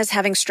business,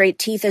 having straight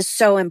teeth is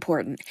so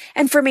important.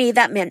 And for me,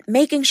 that meant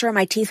making sure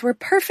my teeth were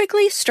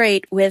perfectly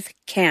straight with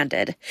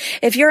Candid.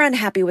 If you're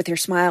unhappy with your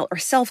smile or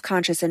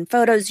self-conscious in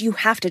photos, you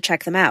have to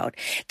check them out.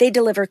 They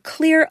deliver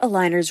clear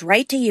aligners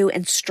right to you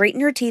and straighten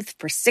your teeth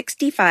for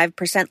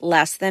 65%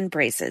 less than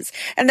braces.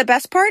 And the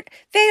best part?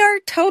 They are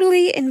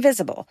totally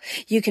invisible.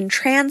 You can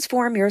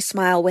transform your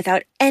smile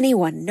without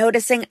anyone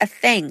noticing a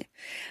thing.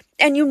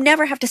 And you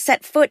never have to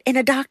set foot in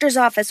a doctor's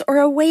office or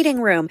a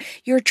waiting room.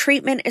 Your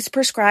treatment is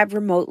prescribed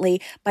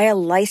remotely by a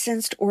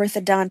licensed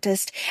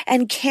orthodontist,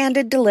 and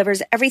Candid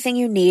delivers everything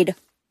you need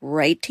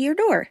right to your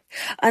door.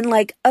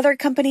 Unlike other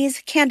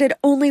companies, Candid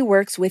only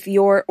works with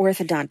your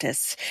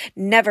orthodontists,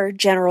 never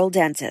general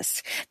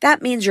dentists.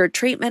 That means your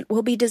treatment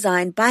will be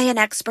designed by an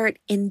expert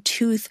in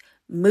tooth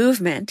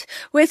movement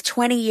with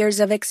 20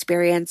 years of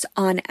experience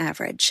on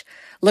average.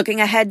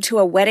 Looking ahead to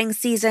a wedding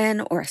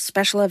season or a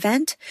special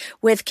event?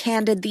 With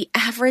Candid, the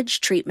average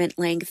treatment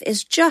length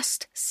is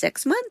just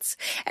 6 months,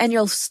 and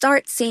you'll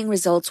start seeing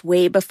results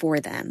way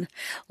before then.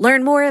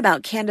 Learn more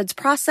about Candid's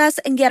process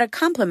and get a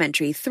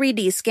complimentary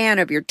 3D scan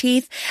of your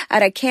teeth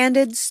at a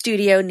Candid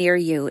studio near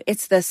you.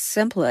 It's the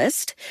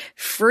simplest,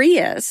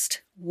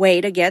 freest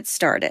way to get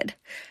started.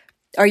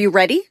 Are you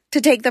ready to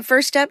take the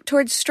first step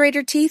towards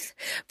straighter teeth?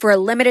 For a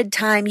limited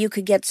time, you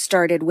could get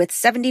started with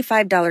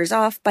 $75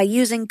 off by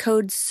using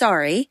code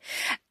SORRY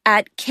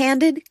at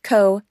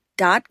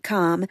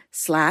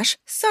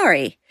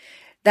candidco.com/sorry.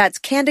 That's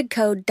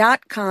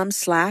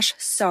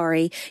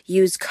candidco.com/sorry.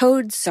 Use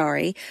code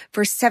SORRY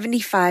for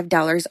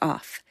 $75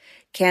 off.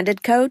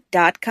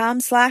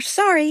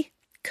 candidco.com/sorry.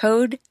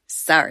 Code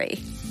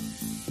SORRY.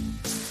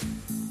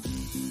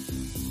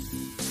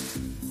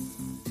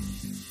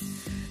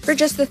 For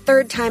just the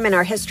third time in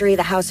our history,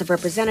 the House of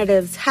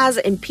Representatives has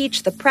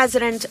impeached the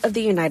President of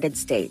the United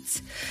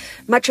States.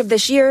 Much of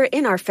this year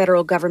in our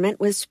federal government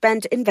was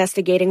spent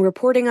investigating,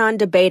 reporting on,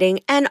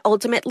 debating, and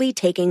ultimately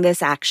taking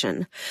this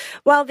action.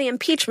 While the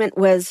impeachment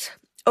was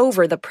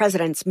over the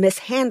president's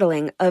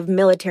mishandling of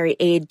military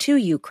aid to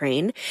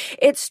Ukraine,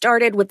 it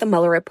started with the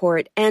Mueller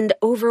report and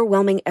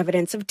overwhelming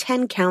evidence of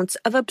 10 counts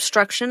of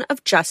obstruction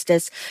of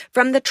justice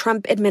from the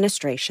Trump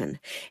administration.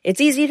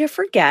 It's easy to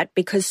forget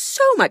because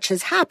so much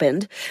has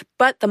happened,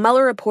 but the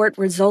Mueller report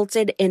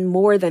resulted in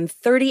more than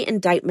 30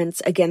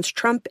 indictments against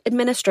Trump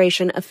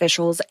administration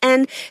officials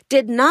and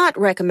did not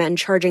recommend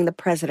charging the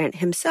president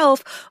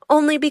himself,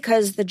 only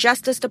because the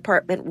Justice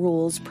Department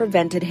rules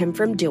prevented him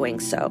from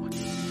doing so.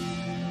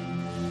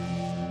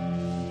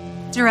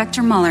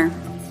 Director Mueller,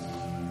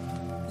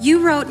 you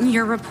wrote in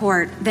your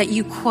report that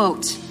you,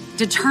 quote,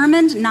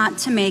 determined not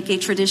to make a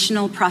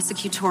traditional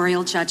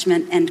prosecutorial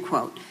judgment, end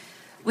quote.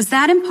 Was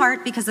that in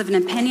part because of an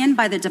opinion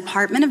by the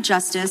Department of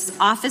Justice,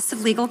 Office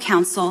of Legal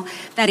Counsel,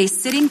 that a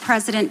sitting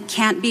president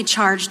can't be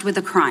charged with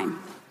a crime?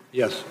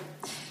 Yes.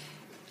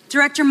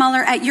 Director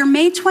Mueller, at your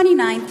May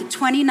 29th,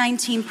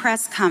 2019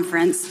 press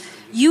conference,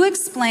 you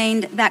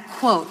explained that,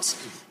 quote,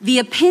 the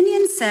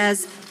opinion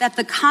says that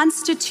the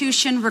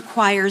Constitution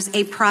requires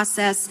a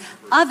process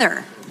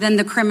other than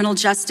the criminal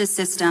justice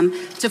system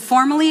to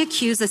formally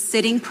accuse a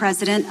sitting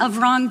president of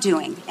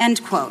wrongdoing,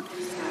 end quote.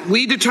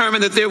 We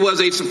determined that there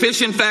was a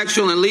sufficient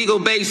factual and legal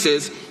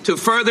basis to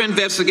further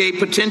investigate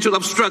potential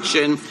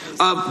obstruction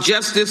of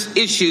justice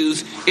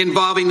issues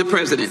involving the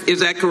president.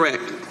 Is that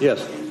correct?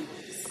 Yes.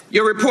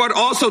 Your report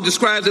also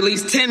describes at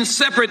least 10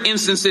 separate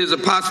instances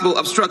of possible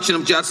obstruction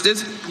of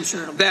justice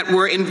that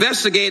were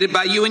investigated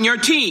by you and your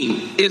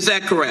team. Is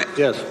that correct?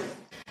 Yes.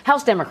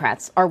 House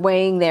Democrats are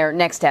weighing their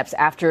next steps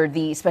after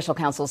the special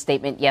counsel's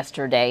statement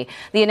yesterday.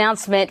 The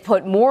announcement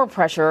put more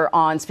pressure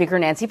on Speaker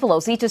Nancy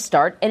Pelosi to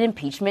start an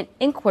impeachment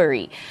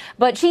inquiry.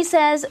 But she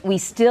says we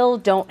still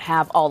don't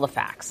have all the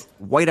facts.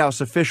 White House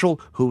official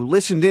who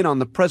listened in on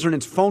the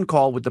president's phone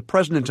call with the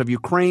president of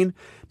Ukraine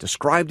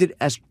described it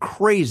as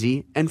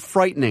crazy and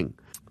frightening.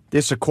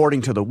 This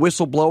according to the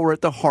whistleblower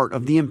at the heart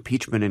of the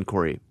impeachment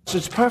inquiry.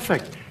 It's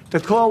perfect. The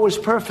call was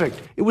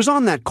perfect. It was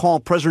on that call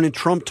President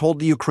Trump told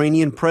the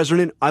Ukrainian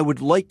president, I would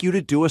like you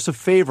to do us a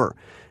favor,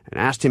 and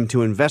asked him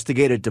to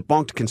investigate a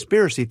debunked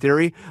conspiracy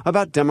theory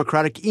about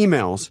Democratic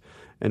emails,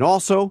 and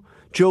also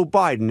Joe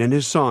Biden and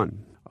his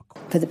son.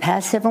 For the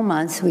past several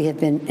months, we have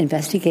been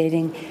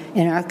investigating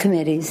in our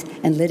committees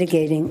and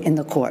litigating in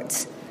the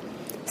courts,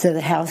 so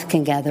the House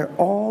can gather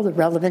all the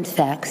relevant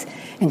facts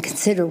and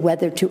consider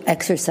whether to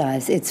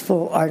exercise its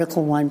full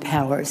Article I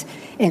powers,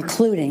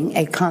 including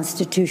a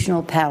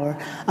constitutional power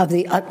of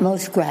the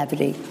utmost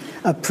gravity,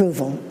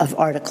 approval of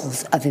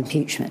articles of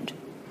impeachment.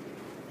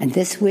 And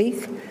this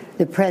week,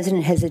 the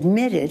president has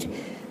admitted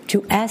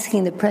to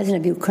asking the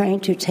president of Ukraine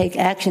to take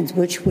actions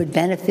which would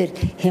benefit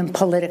him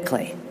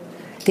politically.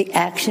 The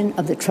actions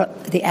of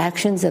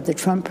the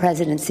Trump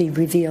presidency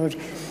revealed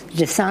the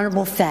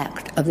dishonorable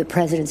fact of the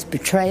president's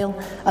betrayal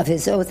of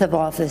his oath of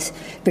office,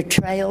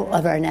 betrayal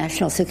of our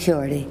national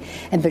security,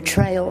 and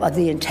betrayal of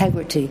the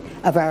integrity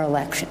of our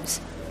elections.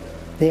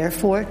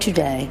 Therefore,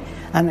 today,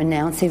 I'm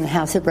announcing the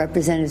House of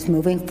Representatives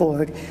moving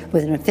forward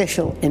with an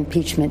official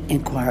impeachment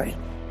inquiry.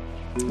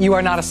 You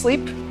are not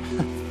asleep.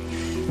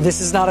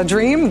 This is not a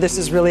dream. This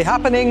is really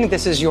happening.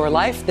 This is your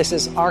life. This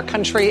is our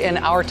country and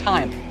our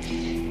time.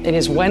 It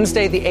is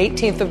Wednesday, the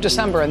 18th of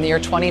December in the year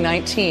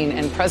 2019,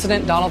 and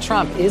President Donald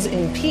Trump is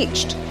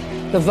impeached.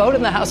 The vote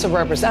in the House of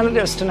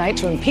Representatives tonight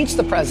to impeach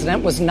the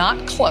president was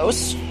not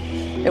close.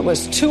 It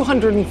was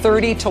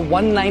 230 to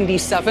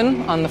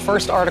 197 on the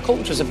first article,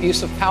 which was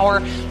abuse of power.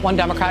 One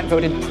Democrat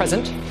voted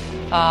present.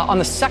 On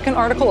the second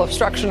article,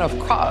 obstruction of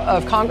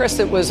Congress,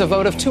 it was a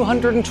vote of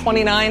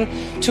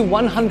 229 to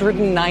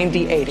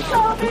 198.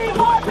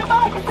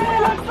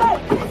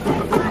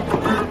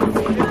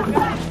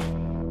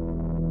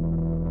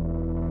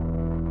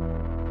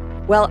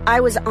 Well, I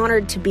was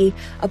honored to be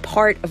a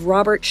part of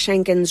Robert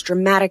Schenken's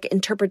dramatic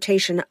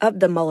interpretation of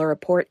the Mueller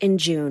report in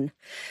June.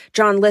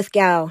 John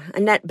Lithgow,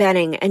 Annette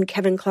Bening, and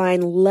Kevin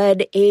Kline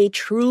led a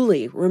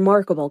truly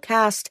remarkable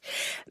cast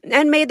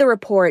and made the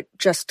report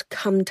just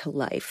come to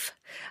life.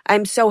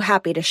 I'm so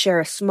happy to share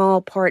a small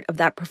part of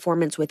that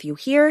performance with you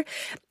here.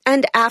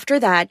 And after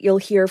that, you'll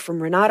hear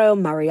from Renato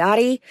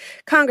Mariotti,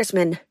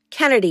 Congressman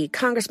Kennedy,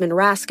 Congressman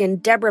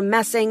Raskin, Deborah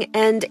Messing,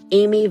 and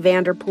Amy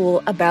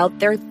Vanderpool about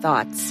their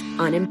thoughts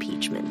on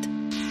impeachment.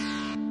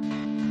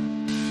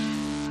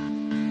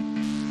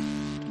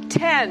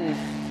 10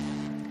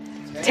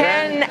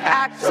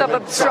 acts of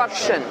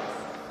obstruction.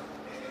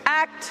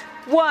 Act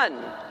 1.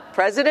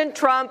 President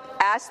Trump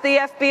asked the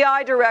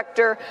FBI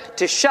director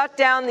to shut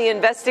down the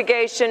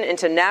investigation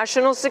into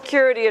National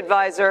Security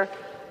Advisor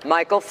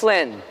Michael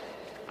Flynn.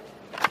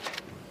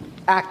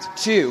 Act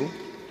 2.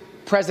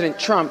 President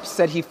Trump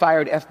said he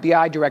fired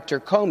FBI Director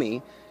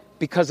Comey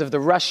because of the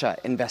Russia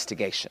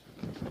investigation.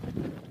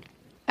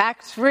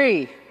 Act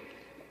 3.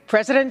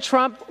 President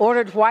Trump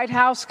ordered White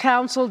House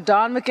counsel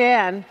Don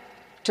McGahn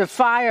To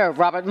fire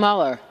Robert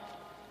Mueller.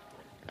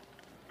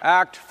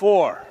 Act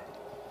 4.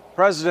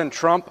 President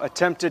Trump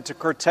attempted to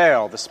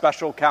curtail the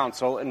special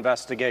counsel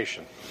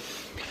investigation.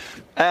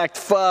 Act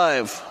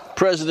 5.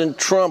 President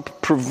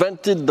Trump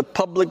prevented the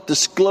public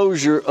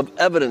disclosure of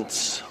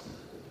evidence.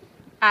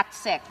 Act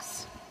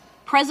 6.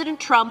 President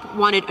Trump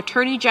wanted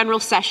Attorney General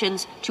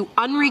Sessions to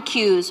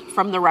unrecuse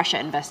from the Russia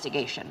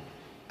investigation.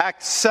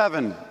 Act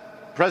 7.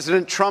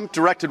 President Trump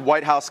directed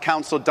White House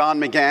counsel Don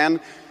McGahn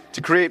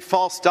to create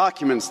false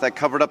documents that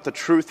covered up the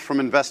truth from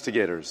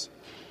investigators.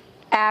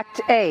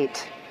 Act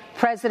 8.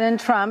 President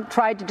Trump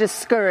tried to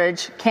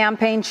discourage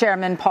campaign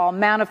chairman Paul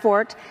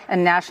Manafort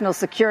and National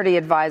Security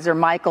Advisor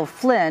Michael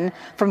Flynn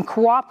from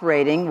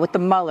cooperating with the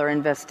Mueller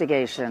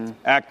investigation.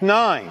 Act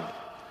 9.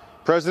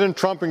 President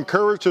Trump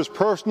encouraged his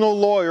personal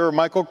lawyer,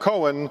 Michael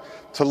Cohen,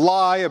 to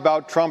lie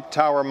about Trump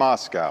Tower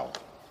Moscow.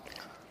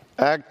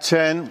 Act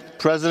 10.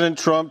 President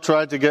Trump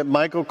tried to get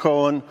Michael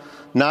Cohen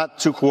not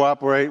to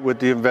cooperate with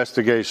the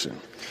investigation.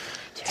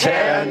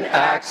 10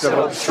 acts of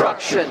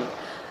obstruction.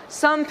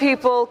 Some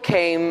people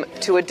came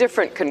to a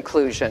different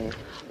conclusion,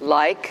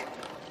 like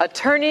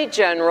Attorney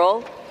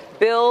General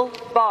Bill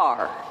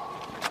Barr.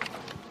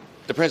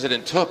 The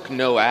president took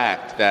no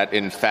act that,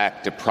 in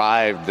fact,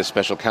 deprived the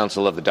special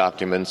counsel of the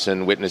documents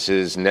and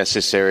witnesses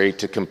necessary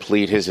to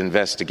complete his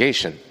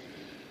investigation.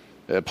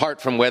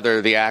 Apart from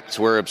whether the acts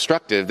were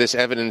obstructive, this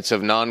evidence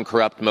of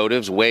non-corrupt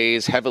motives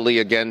weighs heavily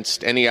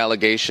against any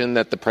allegation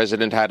that the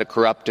president had a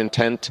corrupt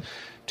intent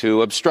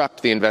to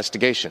obstruct the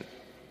investigation.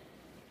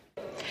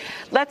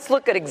 Let's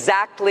look at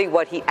exactly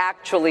what he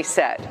actually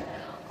said.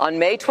 On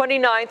May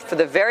 29th, for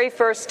the very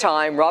first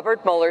time,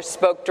 Robert Mueller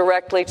spoke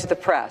directly to the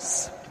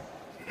press.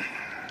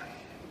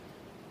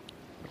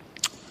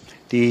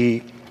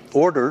 The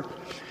order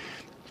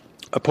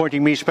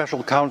appointing me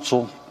special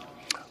counsel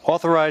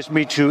authorized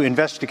me to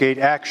investigate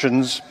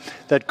actions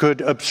that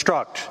could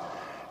obstruct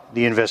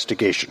the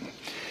investigation.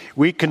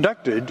 We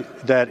conducted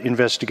that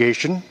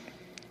investigation,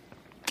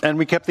 and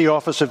we kept the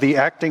office of the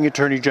acting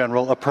Attorney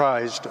General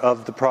apprised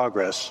of the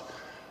progress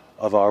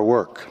of our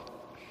work.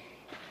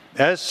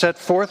 As set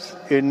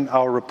forth in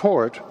our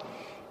report,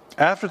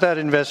 after that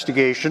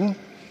investigation,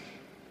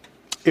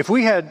 if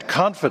we had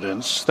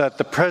confidence that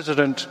the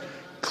president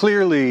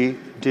clearly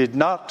did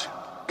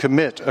not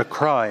commit a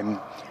crime,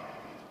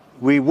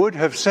 we would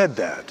have said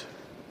that.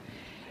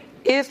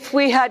 If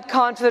we had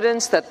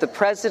confidence that the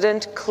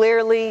president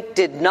clearly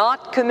did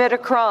not commit a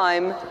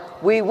crime,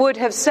 we would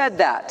have said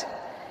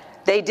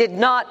that. They did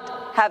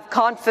not have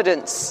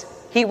confidence.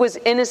 He was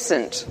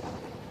innocent.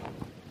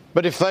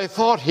 But if they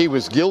thought he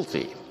was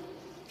guilty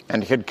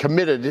and had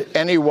committed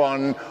any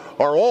one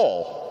or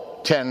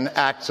all 10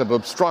 acts of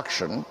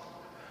obstruction,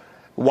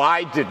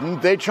 why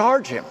didn't they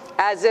charge him?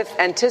 As if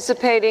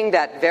anticipating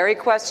that very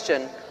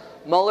question,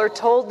 Mueller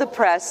told the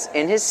press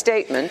in his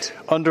statement,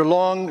 under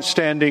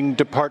long-standing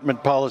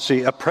department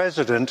policy, a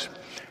president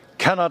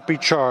cannot be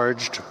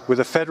charged with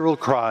a federal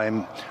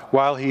crime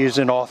while he is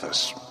in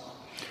office.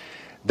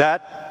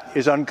 That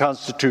is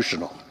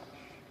unconstitutional.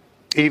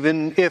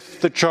 Even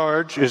if the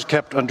charge is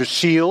kept under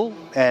seal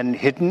and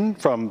hidden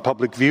from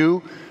public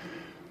view,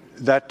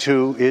 that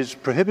too is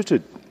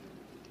prohibited.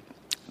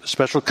 The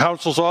special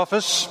counsel's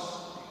office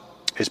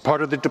is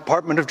part of the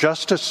Department of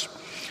Justice,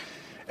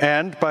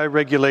 and by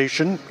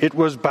regulation, it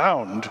was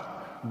bound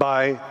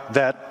by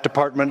that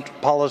department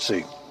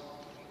policy.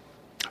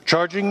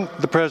 Charging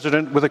the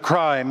president with a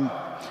crime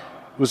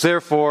was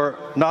therefore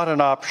not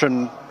an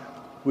option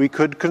we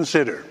could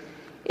consider.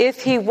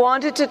 If he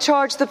wanted to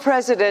charge the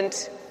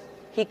president,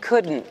 he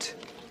couldn't.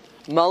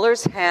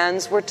 Mueller's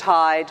hands were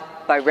tied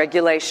by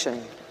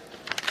regulation.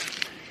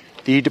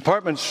 The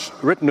department's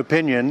written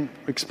opinion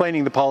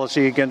explaining the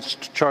policy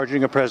against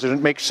charging a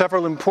president makes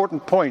several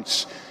important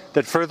points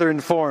that further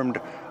informed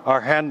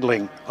our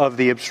handling of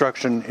the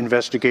obstruction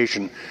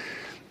investigation.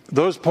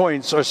 Those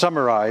points are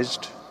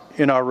summarized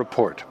in our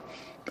report.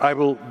 I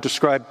will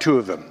describe two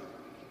of them.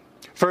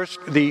 First,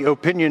 the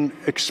opinion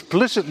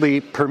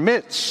explicitly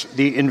permits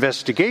the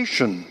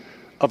investigation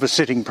of a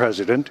sitting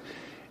president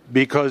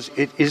because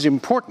it is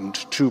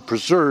important to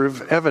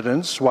preserve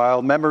evidence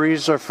while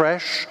memories are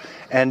fresh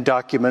and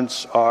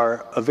documents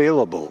are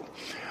available.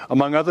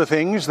 Among other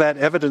things, that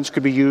evidence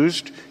could be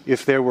used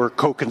if there were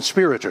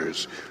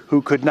co-conspirators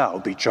who could now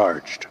be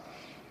charged.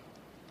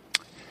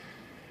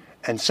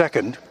 And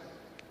second,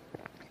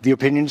 the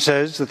opinion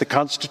says that the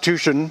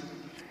Constitution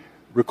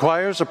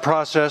requires a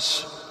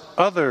process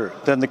other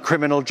than the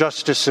criminal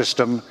justice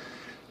system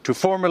to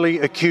formally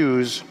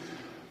accuse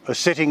a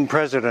sitting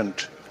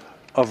president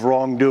of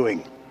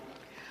wrongdoing.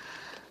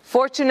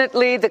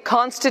 Fortunately, the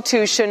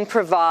Constitution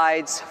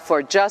provides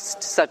for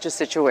just such a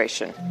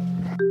situation.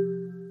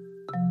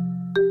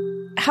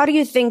 How do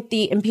you think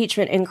the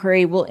impeachment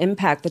inquiry will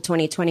impact the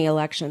 2020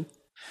 election?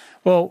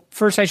 Well,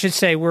 first I should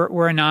say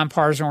we're a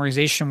nonpartisan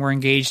organization. We're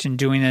engaged in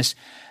doing this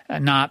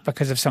not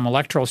because of some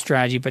electoral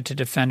strategy, but to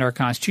defend our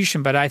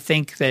Constitution. But I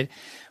think that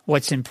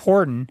what's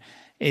important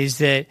is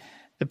that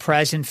the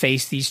president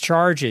face these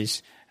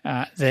charges.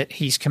 that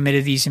he's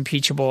committed these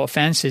impeachable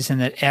offenses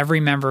and that every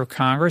member of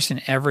Congress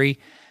and every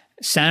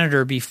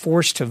senator be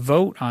forced to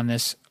vote on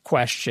this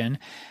question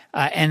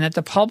and that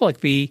the public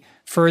be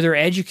further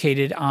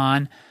educated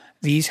on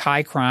these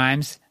high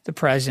crimes the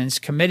president's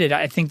committed.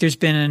 I think there's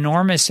been an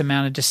enormous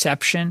amount of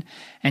deception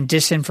and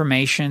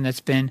disinformation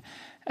that's been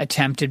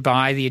attempted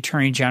by the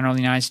Attorney General of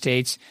the United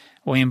States,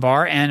 William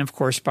Barr, and of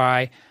course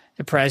by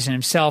the president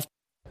himself.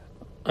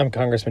 I'm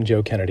Congressman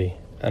Joe Kennedy,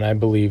 and I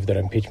believe that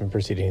impeachment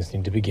proceedings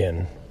need to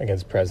begin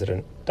against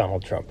President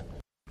Donald Trump.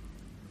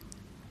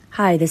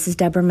 Hi, this is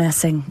Deborah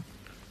Messing.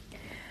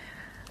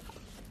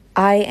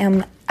 I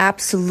am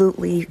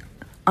absolutely,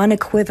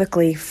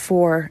 unequivocally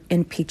for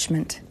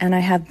impeachment, and I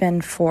have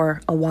been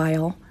for a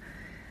while.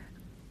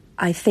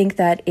 I think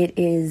that it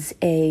is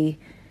a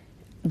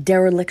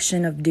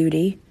dereliction of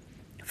duty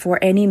for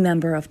any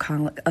member of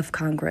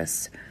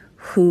Congress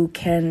who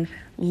can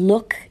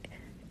look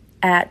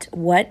at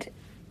what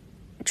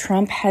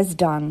Trump has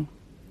done.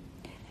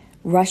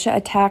 Russia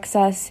attacks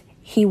us.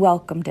 He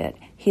welcomed it.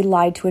 He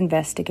lied to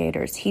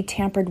investigators. He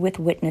tampered with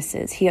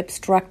witnesses. He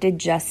obstructed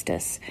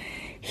justice.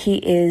 He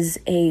is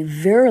a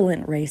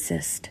virulent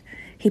racist.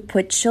 He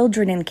put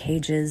children in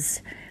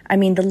cages. I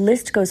mean, the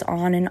list goes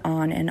on and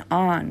on and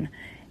on.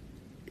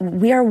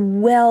 We are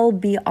well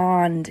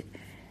beyond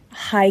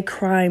high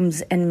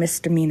crimes and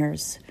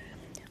misdemeanors.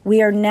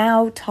 We are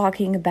now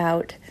talking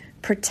about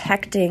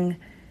protecting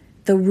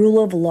the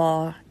rule of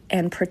law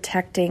and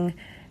protecting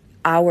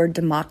our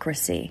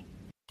democracy.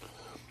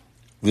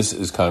 This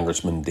is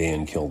Congressman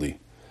Dan Kildee.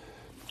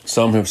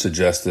 Some have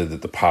suggested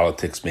that the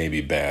politics may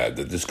be bad,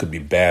 that this could be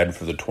bad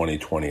for the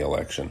 2020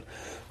 election.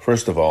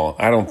 First of all,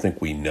 I don't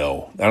think we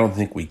know. I don't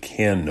think we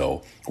can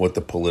know what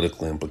the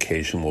political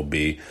implication will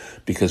be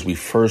because we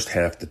first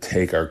have to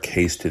take our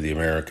case to the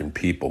American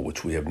people,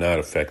 which we have not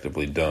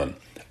effectively done.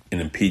 An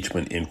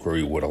impeachment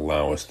inquiry would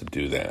allow us to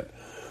do that.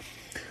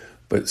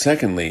 But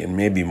secondly, and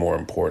maybe more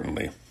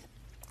importantly,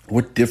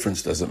 what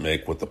difference does it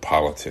make what the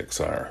politics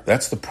are?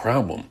 That's the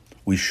problem.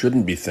 We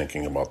shouldn't be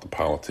thinking about the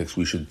politics.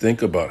 We should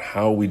think about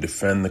how we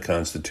defend the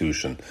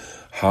Constitution,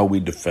 how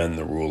we defend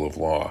the rule of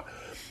law,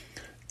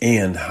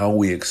 and how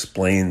we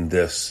explain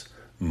this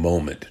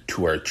moment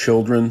to our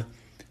children.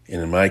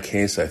 And in my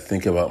case, I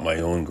think about my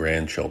own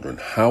grandchildren.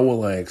 How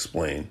will I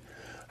explain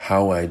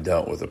how I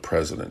dealt with a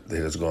president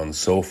that has gone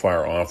so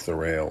far off the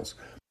rails?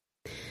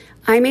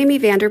 I'm Amy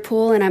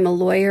Vanderpool, and I'm a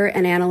lawyer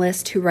and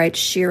analyst who writes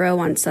Shiro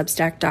on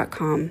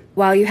Substack.com.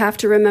 While you have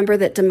to remember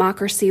that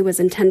democracy was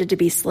intended to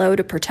be slow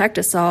to protect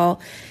us all,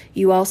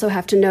 you also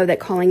have to know that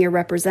calling your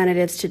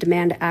representatives to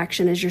demand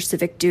action is your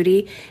civic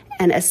duty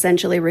and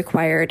essentially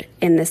required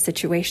in this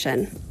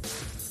situation.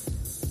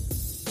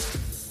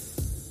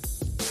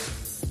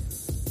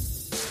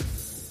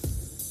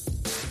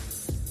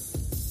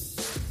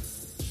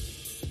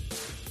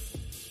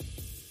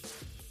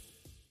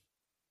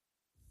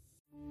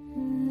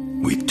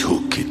 We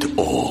took it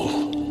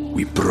all.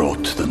 We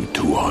brought them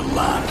to our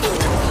land.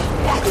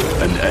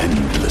 An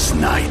endless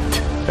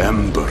night,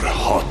 ember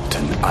hot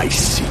and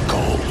icy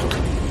cold.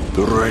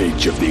 The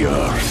rage of the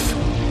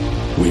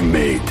earth. We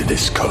made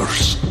this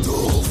curse.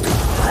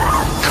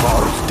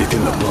 Carved it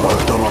in the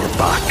blood on our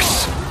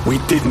backs. We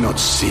did not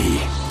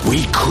see.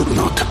 We could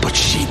not, but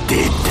she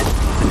did.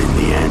 And in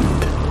the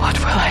end... What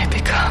will I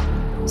become?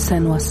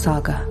 Senua's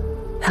Saga.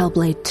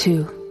 Hellblade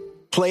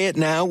 2. Play it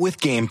now with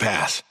Game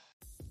Pass.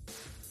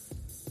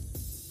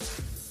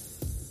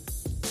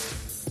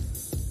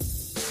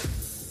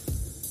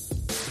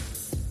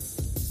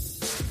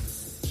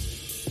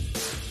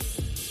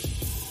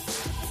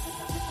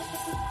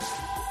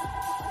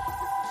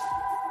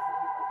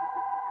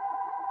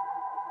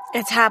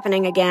 It's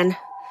happening again.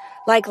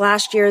 Like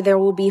last year, there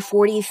will be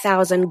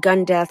 40,000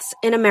 gun deaths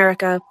in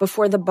America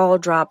before the ball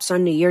drops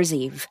on New Year's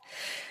Eve.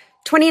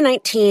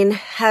 2019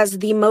 has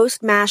the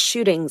most mass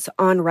shootings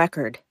on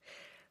record.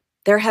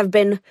 There have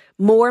been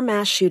more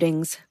mass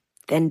shootings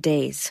than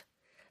days.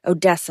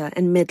 Odessa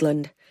and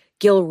Midland,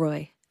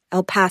 Gilroy,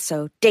 El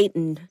Paso,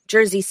 Dayton,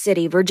 Jersey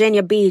City,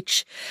 Virginia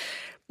Beach,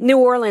 New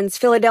Orleans,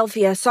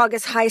 Philadelphia,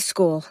 Saugus High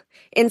School.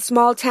 In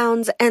small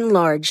towns and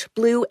large,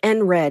 blue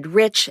and red,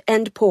 rich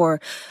and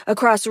poor,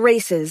 across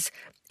races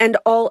and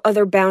all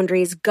other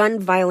boundaries, gun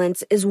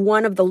violence is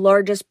one of the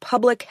largest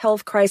public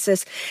health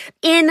crises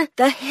in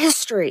the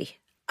history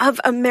of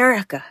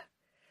America.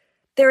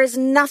 There is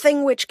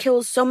nothing which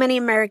kills so many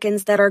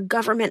Americans that our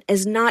government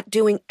is not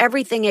doing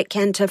everything it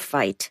can to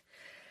fight.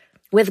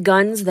 With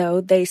guns,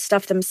 though, they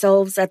stuff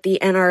themselves at the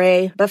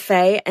NRA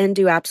buffet and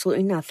do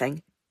absolutely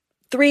nothing.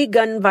 3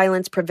 gun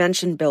violence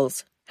prevention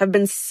bills have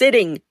been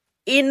sitting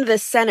in the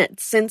Senate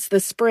since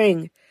the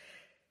spring.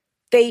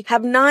 They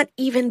have not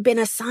even been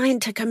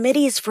assigned to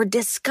committees for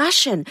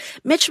discussion.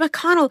 Mitch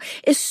McConnell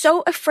is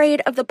so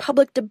afraid of the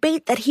public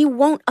debate that he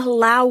won't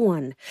allow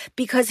one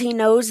because he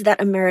knows that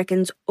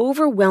Americans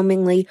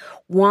overwhelmingly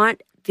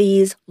want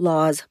these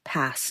laws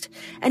passed.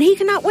 And he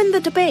cannot win the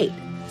debate,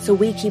 so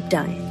we keep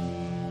dying.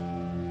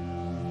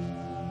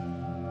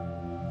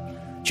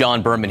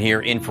 John Berman here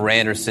in for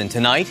Anderson.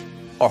 Tonight,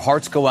 Our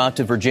hearts go out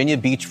to Virginia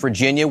Beach,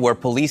 Virginia, where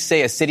police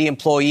say a city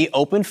employee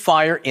opened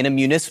fire in a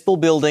municipal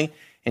building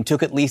and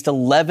took at least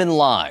 11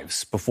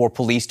 lives before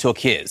police took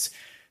his.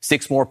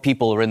 6 more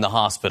people are in the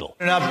hospital.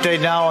 An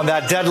update now on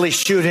that deadly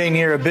shooting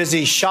near a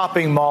busy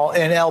shopping mall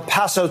in El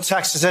Paso,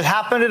 Texas. It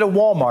happened at a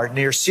Walmart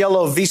near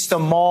Cielo Vista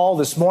Mall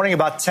this morning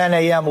about 10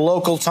 a.m.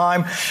 local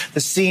time. The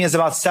scene is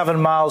about 7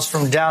 miles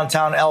from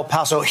downtown El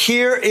Paso.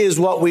 Here is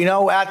what we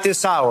know at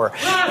this hour.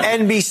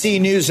 NBC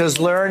News has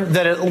learned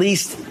that at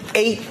least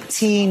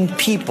 18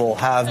 people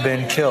have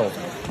been killed.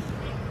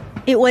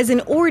 It was an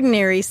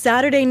ordinary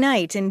Saturday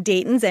night in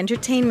Dayton's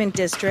entertainment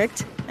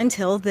district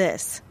until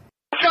this.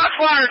 Shots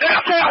fired.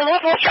 Downtown.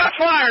 Multiple shots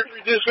fired.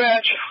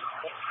 Dispatch.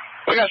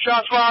 We got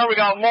shots fired. We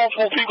got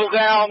multiple people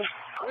down.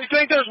 We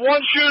think there's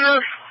one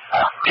shooter.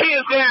 He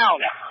is down.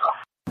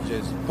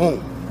 Just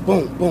boom,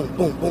 boom, boom,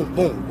 boom, boom,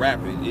 boom.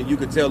 Rapid. And you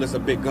could tell it's a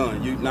big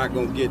gun. You're not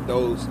going to get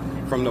those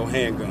from no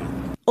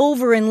handgun.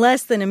 Over in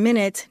less than a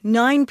minute,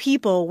 9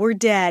 people were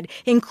dead,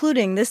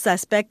 including the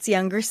suspect's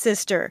younger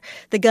sister.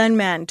 The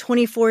gunman,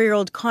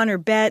 24-year-old Connor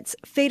Betts,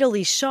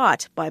 fatally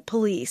shot by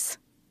police.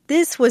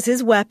 This was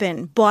his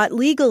weapon, bought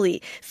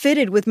legally,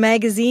 fitted with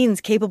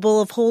magazines capable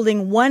of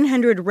holding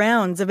 100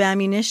 rounds of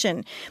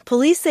ammunition.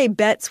 Police say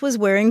Betts was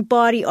wearing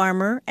body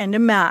armor and a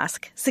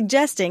mask,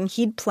 suggesting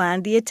he'd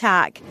planned the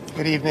attack.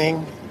 Good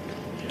evening.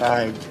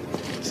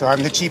 So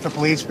I'm the chief of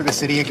police for the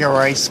city of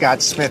Gilroy,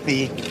 Scott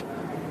Smithy.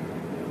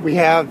 We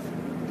have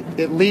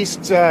at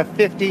least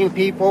 15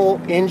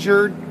 people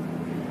injured.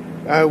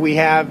 We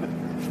have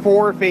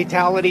 4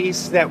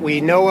 fatalities that we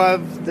know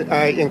of,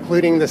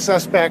 including the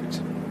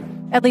suspect.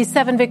 At least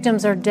 7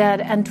 victims are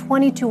dead and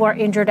 22 are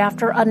injured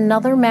after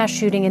another mass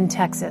shooting in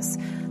Texas.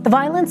 The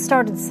violence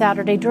started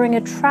Saturday during a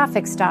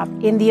traffic stop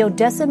in the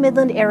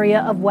Odessa-Midland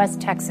area of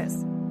West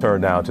Texas. Turn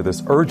now to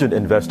this urgent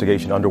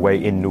investigation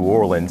underway in New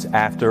Orleans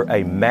after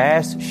a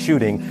mass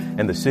shooting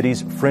in the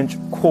city's French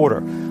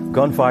Quarter.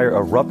 Gunfire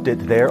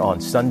erupted there on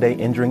Sunday,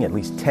 injuring at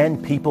least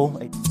 10 people.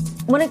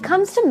 When it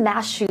comes to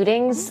mass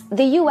shootings,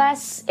 the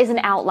U.S. is an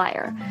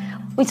outlier.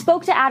 We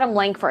spoke to Adam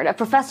Lankford, a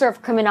professor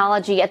of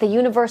criminology at the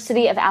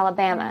University of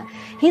Alabama.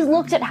 He's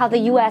looked at how the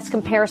U.S.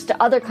 compares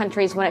to other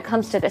countries when it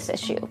comes to this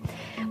issue.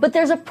 But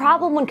there's a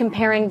problem when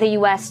comparing the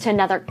U.S. to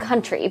another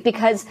country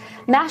because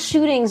mass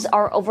shootings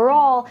are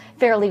overall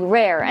fairly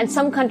rare and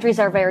some countries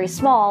are very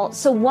small,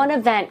 so one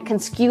event can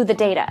skew the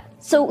data.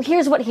 So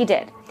here's what he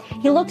did.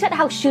 He looked at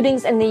how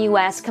shootings in the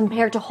U.S.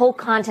 compare to whole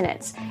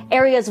continents,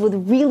 areas with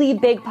really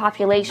big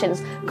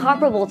populations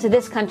comparable to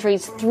this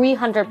country's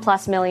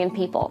 300+ million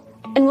people.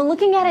 And when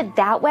looking at it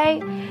that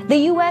way, the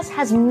U.S.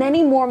 has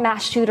many more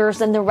mass shooters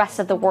than the rest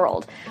of the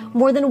world,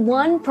 more than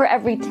 1 per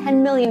every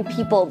 10 million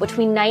people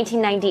between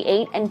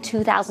 1998 and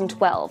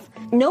 2012.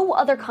 No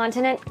other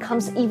continent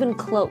comes even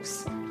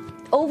close.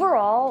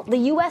 Overall, the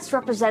U.S.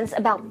 represents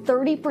about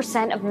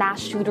 30% of mass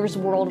shooters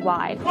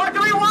worldwide. What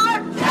do we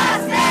want?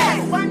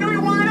 Justice! When do we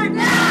want it?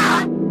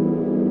 Now!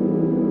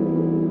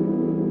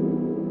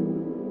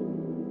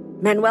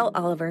 Manuel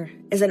Oliver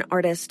is an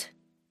artist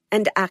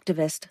and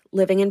activist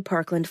living in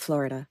Parkland,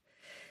 Florida.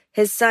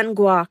 His son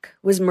Guac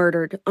was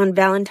murdered on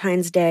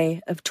Valentine's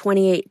Day of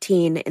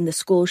 2018 in the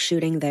school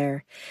shooting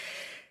there.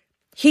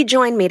 He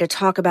joined me to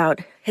talk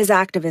about his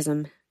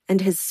activism, and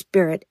his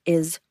spirit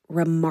is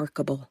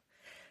remarkable.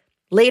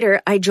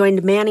 Later, I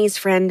joined Manny's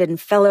friend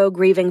and fellow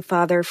grieving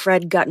father,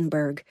 Fred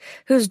Guttenberg,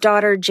 whose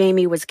daughter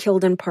Jamie was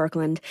killed in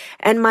Parkland,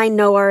 and my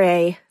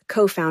NoRA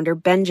co-founder,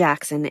 Ben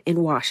Jackson,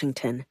 in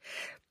Washington.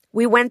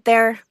 We went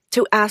there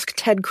to ask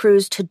Ted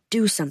Cruz to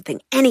do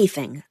something,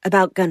 anything,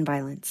 about gun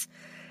violence.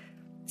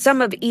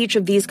 Some of each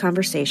of these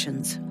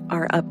conversations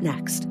are up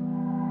next.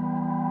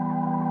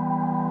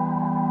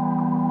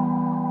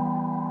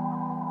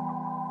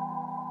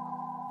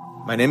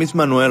 My name is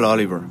Manuel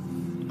Oliver.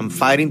 I'm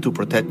fighting to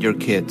protect your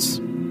kids.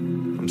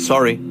 I'm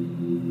sorry.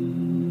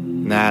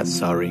 Not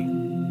sorry.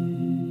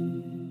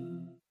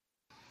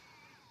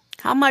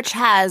 How much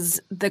has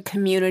the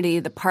community,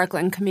 the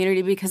Parkland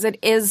community, because it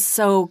is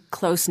so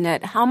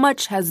close-knit, how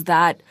much has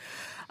that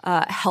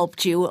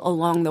helped you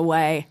along the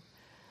way?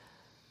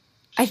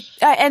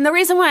 And the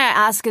reason why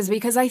I ask is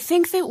because I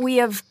think that we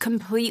have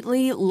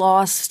completely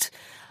lost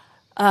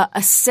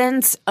a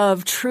sense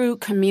of true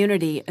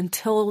community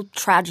until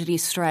tragedy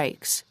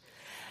strikes.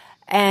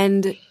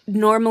 And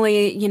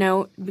normally, you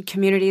know,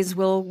 communities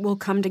will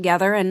come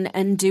together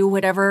and do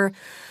whatever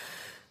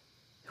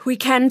we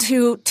can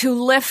to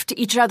lift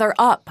each other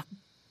up.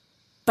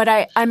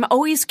 But I'm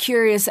always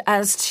curious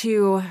as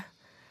to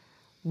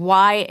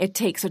why it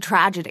takes a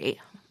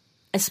tragedy,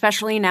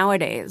 especially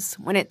nowadays,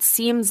 when it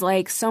seems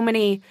like so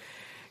many,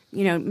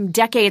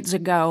 decades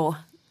ago,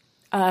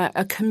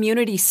 a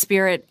community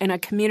spirit and a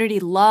community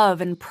love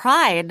and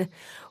pride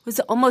was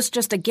almost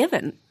just a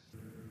given.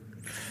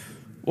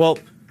 Well,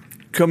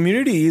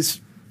 communities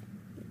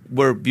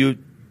where you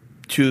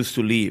choose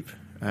to live.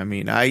 I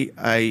mean,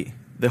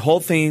 the whole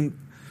thing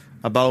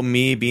about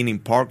me being in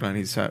Parkland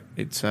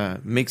it's a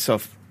mix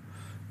of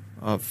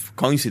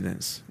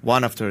coincidence,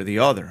 one after the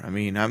other. I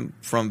mean, I'm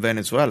from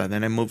Venezuela,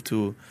 then I moved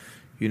to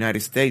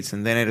United States.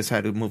 And then I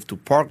decided to move to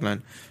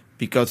Parkland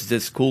because the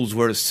schools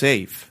were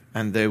safe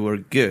and they were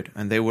good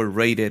and they were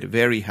rated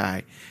very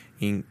high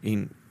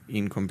in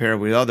compared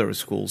with other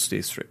schools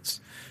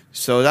districts.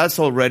 So that's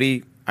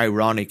already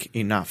ironic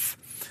enough.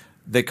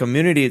 The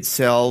community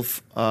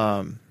itself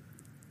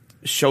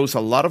shows a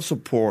lot of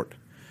support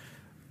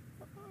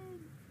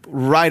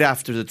right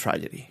after the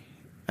tragedy.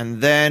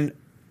 And then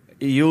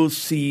you'll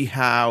see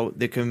how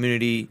the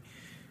community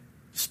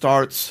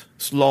starts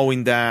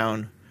slowing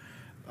down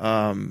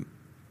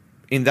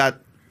in that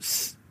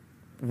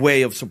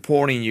way of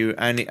supporting you,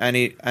 and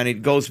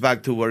it goes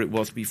back to where it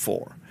was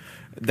before.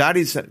 That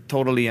is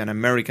totally an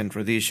American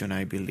tradition,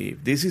 I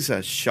believe. This is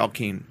a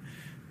shocking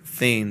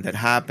thing that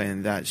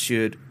happened that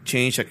should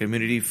change a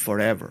community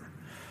forever.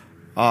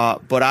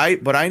 But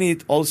I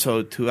need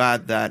also to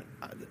add that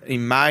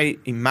in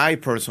my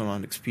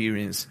personal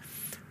experience,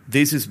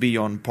 this is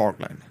beyond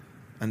Parkland,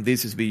 and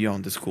this is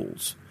beyond the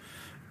schools,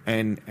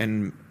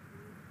 and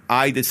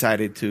I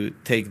decided to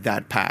take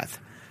that path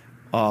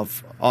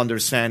of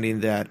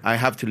understanding that I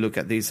have to look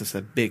at this as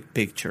a big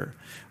picture.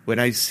 When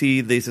I see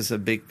this as a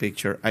big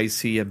picture, I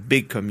see a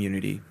big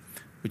community,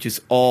 which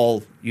is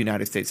all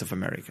United States of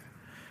America.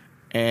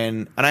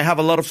 And I have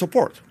a lot of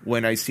support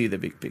when I see the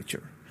big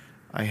picture.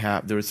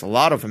 There's a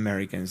lot of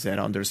Americans that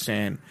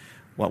understand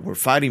what we're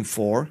fighting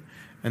for,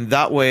 and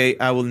that way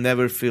I will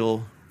never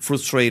feel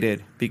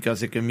frustrated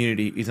because the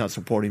community is not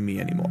supporting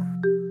me anymore.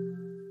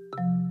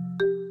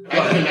 I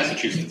live in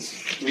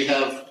Massachusetts. We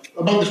have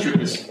among the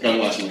strictest gun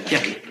laws in the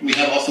country. Yeah. We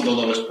have also the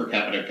lowest per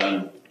capita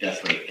gun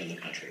death rate in the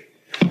country.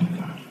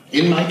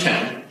 In my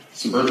town,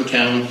 suburban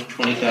town,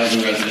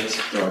 20,000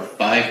 residents, there are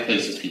 5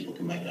 places people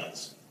can buy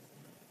guns.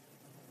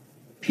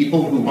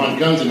 People who want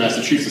guns in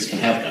Massachusetts can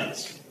have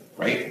guns,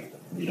 right?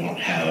 We don't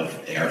have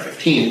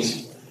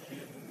AR-15s.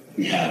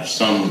 We have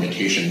some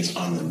limitations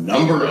on the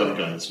number of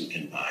guns we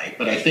can buy.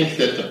 But I think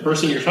that the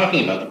person you're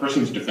talking about, the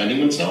person who's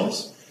defending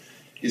themselves,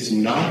 is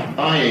not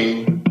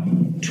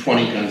buying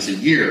 20 guns a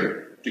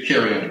year to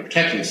carry on to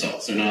protect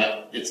themselves. They're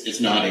not.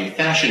 It's not a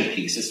fashion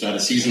piece. It's not a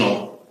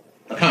seasonal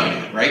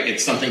economy, right?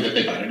 It's something that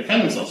they buy to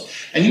defend themselves.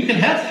 And you can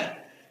have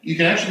that. You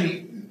can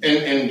actually,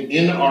 and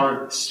in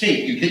our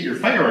state, you get your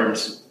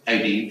firearms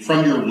ID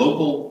from your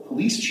local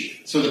police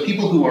chief. So the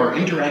people who are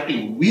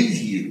interacting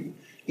with you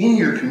in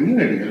your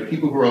community are the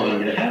people who are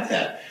allowing you to have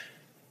that.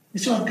 We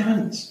still have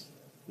guns.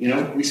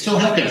 We still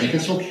have guns. You can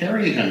still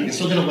carry a gun. You can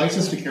still get a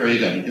license to carry a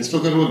gun. You can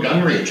still go to a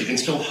gun range. You can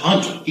still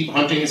hunt. Keep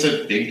hunting is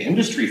a big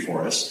industry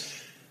for us.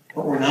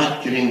 But we're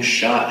not getting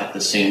shot at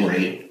the same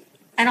rate.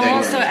 And I'll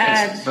also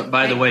add... But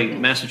by the way,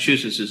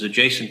 Massachusetts is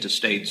adjacent to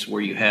states where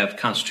you have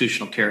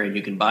constitutional carry and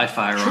you can buy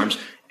firearms.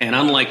 Sure. And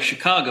unlike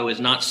Chicago, is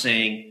not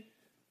saying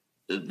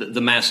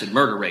the massive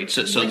murder rate.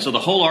 So the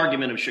whole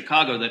argument of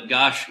Chicago that,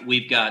 gosh,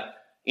 we've got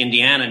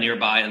Indiana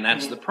nearby and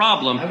that's the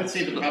problem. I would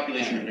say the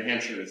population of New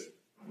Hampshire is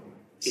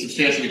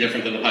substantially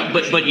different than the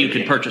population. But you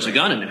could purchase a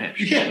gun in New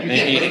Hampshire. You can't.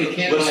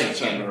 Listen,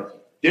 Senator,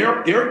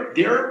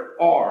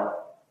 there are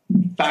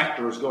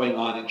factors going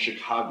on in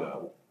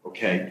Chicago,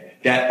 okay,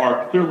 that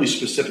are clearly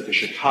specific to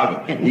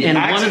Chicago. And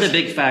one of the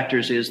big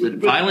factors is that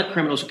violent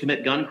criminals who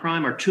commit gun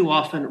crime are too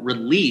often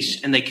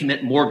released and they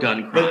commit more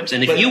gun crimes.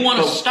 And if you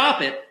want to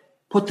stop it,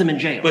 put them in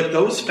jail. But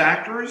those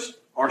factors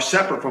are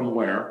separate from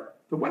where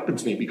the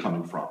weapons may be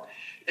coming from.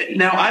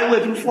 Now, I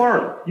live in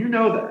Florida. You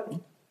know that.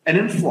 And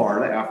in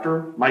Florida,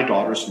 after my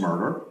daughter's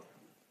murder,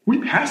 we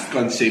passed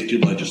gun safety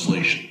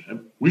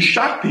legislation. We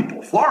shot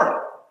people,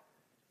 Florida.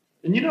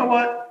 And you know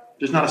what?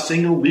 There's not a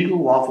single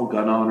legal, lawful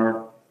gun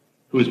owner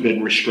who has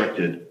been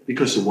restricted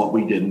because of what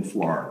we did in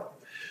Florida.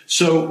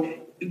 So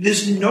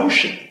this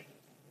notion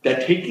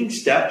that taking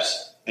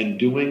steps and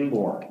doing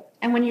more.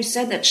 And when you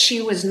said that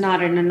she was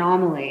not an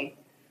anomaly,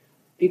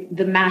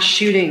 the mass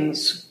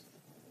shootings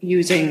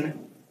using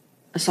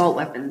assault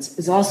weapons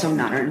is also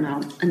not an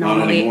anomaly.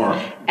 Not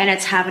anymore. And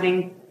it's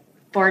happening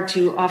far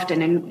too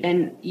often.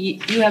 And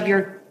you have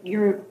your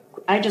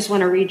I just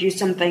want to read you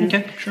something.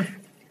 Okay, sure.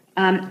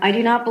 I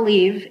do not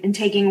believe in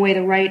taking away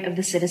the right of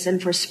the citizen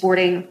for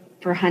sporting,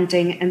 for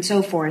hunting, and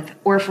so forth,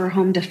 or for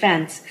home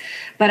defense.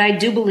 But I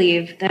do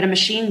believe that a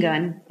machine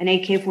gun, an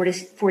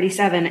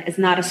AK-47, is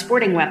not a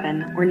sporting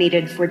weapon or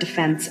needed for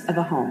defense of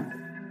a home.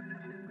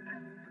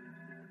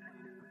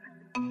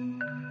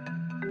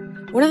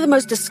 One of the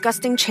most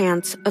disgusting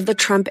chants of the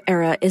Trump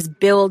era is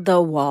build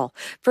the wall.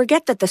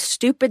 Forget that the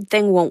stupid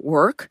thing won't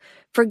work.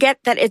 Forget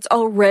that it's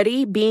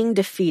already being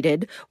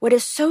defeated. What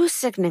is so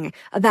sickening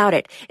about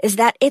it is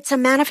that it's a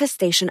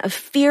manifestation of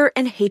fear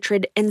and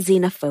hatred and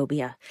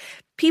xenophobia.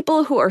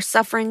 People who are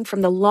suffering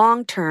from the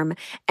long-term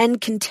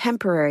and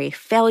contemporary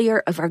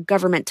failure of our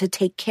government to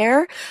take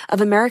care of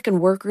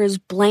American workers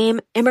blame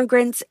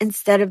immigrants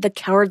instead of the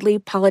cowardly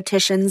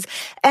politicians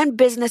and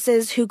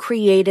businesses who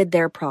created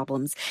their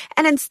problems.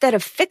 And instead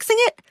of fixing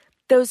it,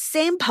 those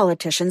same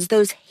politicians,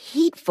 those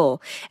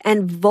hateful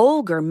and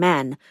vulgar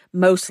men,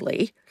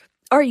 mostly,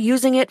 are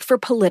using it for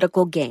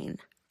political gain.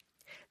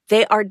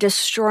 They are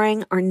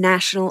destroying our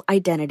national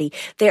identity.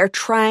 They are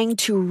trying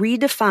to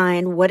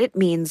redefine what it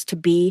means to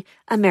be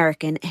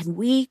American, and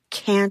we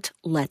can't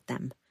let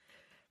them.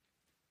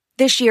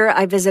 This year,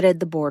 I visited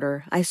the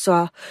border. I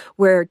saw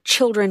where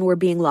children were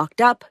being locked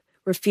up,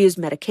 refused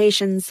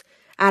medications,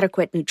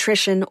 adequate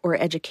nutrition or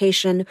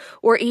education,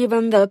 or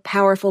even the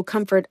powerful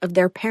comfort of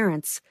their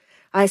parents.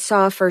 I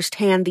saw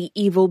firsthand the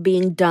evil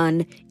being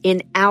done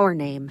in our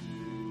name.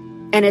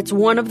 And it's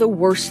one of the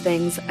worst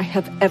things I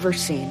have ever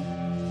seen.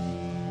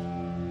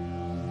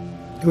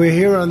 We're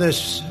here on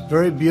this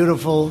very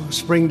beautiful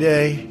spring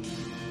day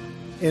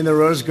in the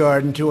Rose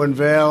Garden to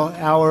unveil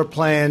our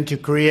plan to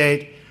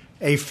create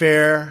a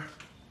fair,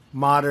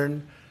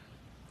 modern,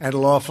 and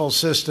lawful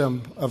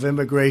system of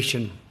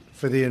immigration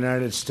for the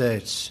United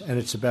States. And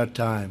it's about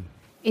time.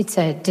 It's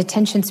a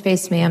detention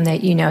space, ma'am,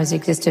 that you know has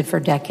existed for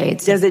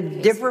decades. Does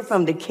it differ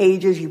from the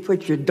cages you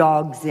put your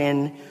dogs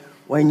in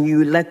when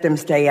you let them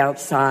stay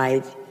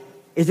outside?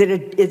 Is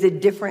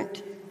it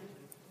different?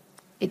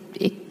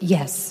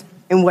 Yes.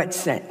 In what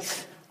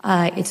sense?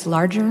 It's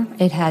larger.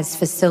 It has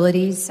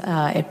facilities.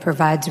 It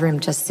provides room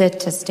to sit,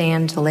 to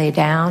stand, to lay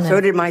down. So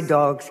did my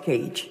dog's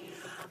cage.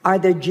 Are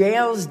the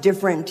jails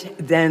different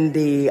than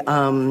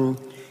the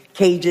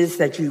cages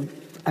that you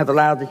have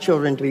allowed the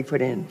children to be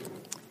put in?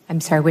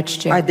 I'm sorry, which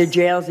jails? Are the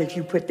jails that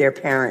you put their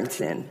parents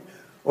in,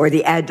 or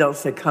the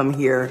adults that come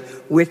here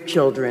with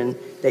children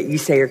that you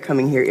say are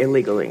coming here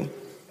illegally?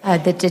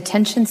 The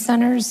detention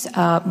centers,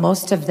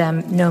 most of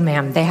them, no,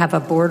 ma'am. They have a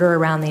border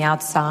around the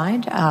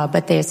outside,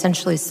 but they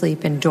essentially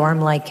sleep in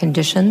dorm-like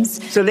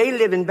conditions. So they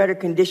live in better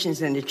conditions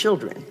than the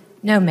children?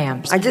 No,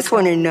 ma'am. I just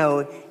want to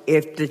know,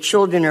 if the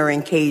children are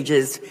in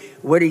cages,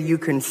 what do you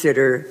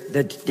consider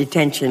the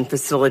detention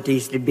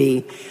facilities to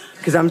be?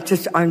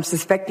 Because I'm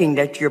suspecting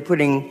that you're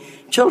putting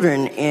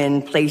children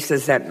in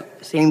places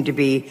that seem to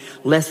be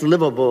less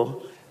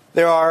livable.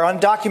 There are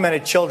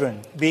undocumented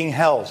children being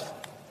held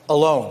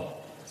alone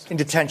in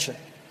detention,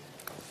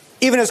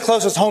 even as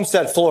close as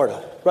Homestead,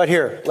 Florida, right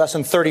here, less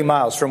than 30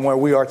 miles from where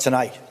we are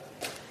tonight.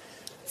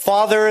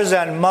 Fathers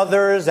and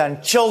mothers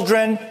and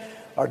children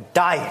are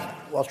dying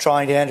while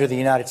trying to enter the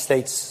United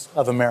States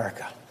of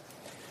America.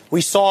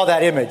 We saw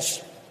that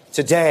image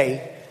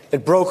today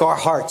that broke our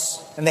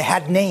hearts, and they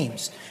had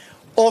names.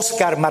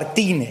 Oscar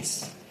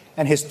Martinez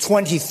and his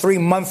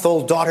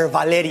 23-month-old daughter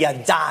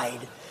Valeria died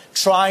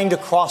trying to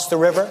cross the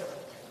river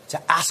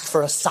to ask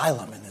for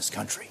asylum in this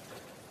country.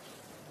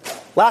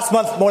 Last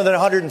month, more than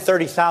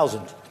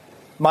 130,000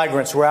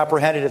 migrants were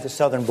apprehended at the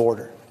southern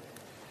border.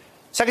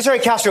 Secretary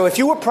Castro, if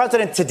you were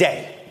president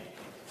today,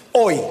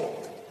 hoy,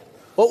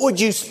 what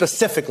would you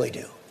specifically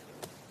do?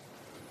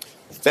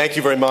 Thank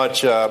you very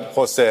much,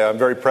 Jose. I'm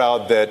very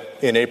proud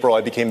that in April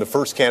I became the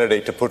first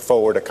candidate to put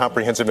forward a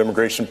comprehensive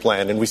immigration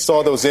plan. And we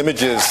saw those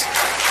images,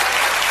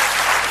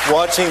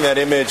 watching that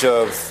image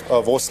of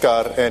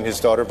Oscar and his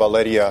daughter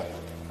Valeria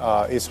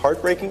is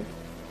heartbreaking.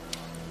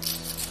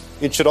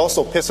 It should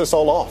also piss us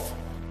all off.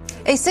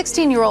 A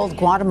 16-year-old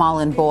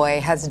Guatemalan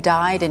boy has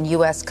died in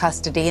U.S.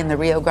 custody in the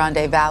Rio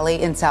Grande Valley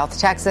in South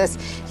Texas.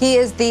 He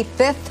is the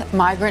fifth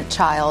migrant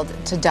child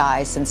to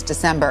die since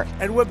December.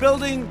 And we're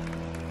building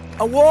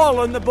a wall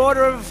on the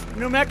border of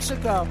New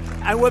Mexico.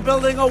 And we're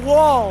building a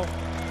wall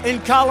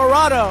in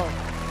Colorado.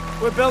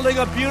 We're building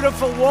a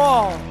beautiful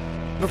wall.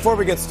 Before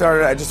we get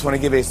started, I just want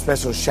to give a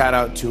special shout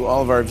out to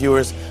all of our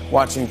viewers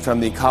watching from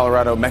the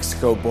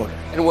Colorado-Mexico border.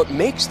 And what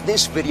makes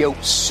this video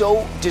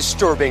so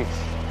disturbing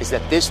is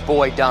that this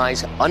boy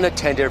dies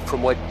unattended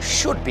from what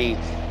should be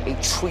a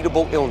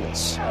treatable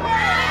illness.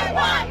 I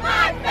want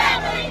my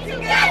family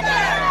together!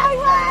 I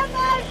want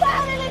my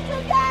family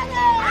together!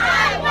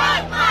 I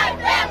want my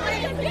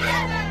family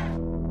together!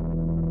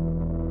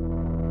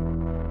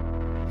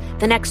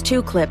 The next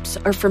two clips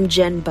are from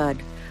Jen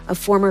Budd, a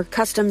former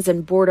Customs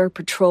and Border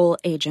Patrol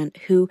agent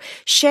who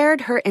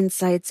shared her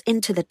insights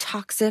into the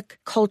toxic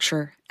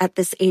culture at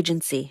this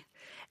agency,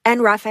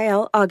 and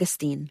Rafael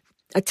Augustine,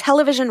 a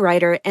television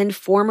writer and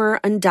former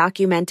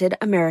undocumented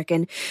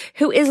American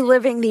who is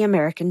living the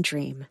American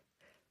dream.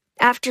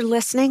 After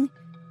listening,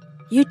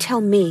 you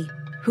tell me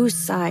whose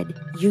side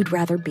you'd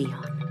rather be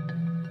on.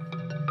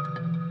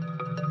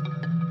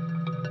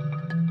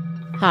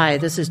 Hi,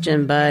 this is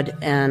Jen Budd,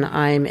 and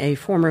I'm a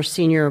former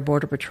senior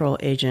Border Patrol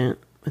agent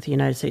with the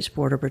United States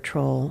Border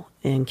Patrol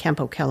in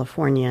Campo,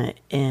 California,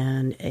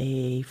 and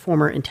a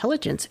former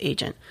intelligence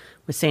agent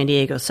with San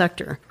Diego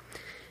Sector.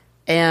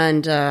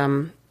 And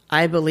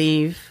I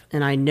believe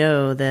and I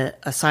know that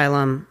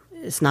asylum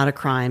is not a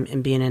crime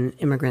and being an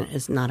immigrant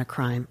is not a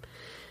crime.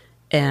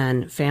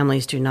 And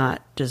families do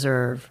not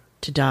deserve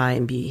to die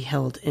and be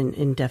held in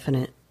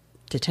indefinite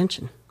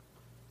detention.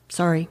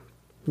 Sorry,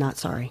 not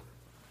sorry.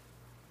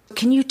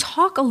 Can you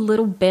talk a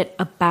little bit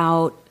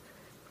about,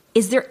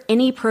 is there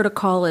any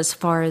protocol as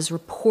far as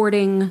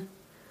reporting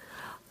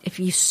if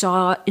you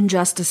saw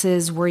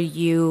injustices? Were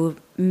you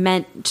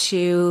meant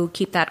to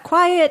keep that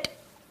quiet?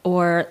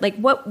 Or like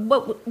what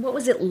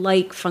was it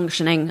like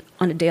functioning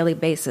on a daily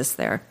basis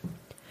there?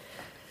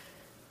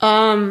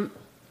 So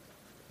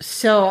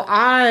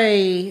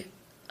I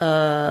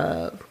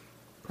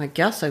I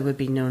guess I would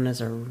be known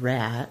as a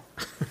rat.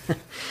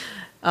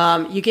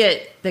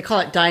 They call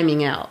it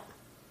diming out.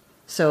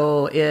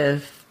 So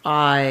if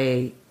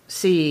I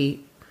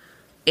see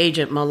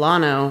Agent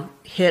Milano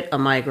hit a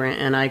migrant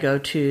and I go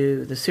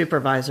to the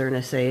supervisor and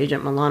I say,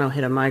 Agent Milano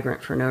hit a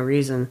migrant for no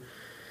reason,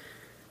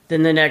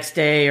 then the next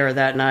day or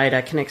that night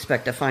I can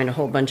expect to find a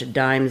whole bunch of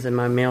dimes in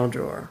my mail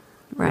drawer.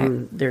 Right.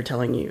 And they're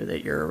telling you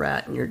that you're a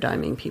rat and you're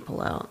diming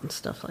people out and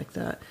stuff like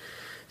that.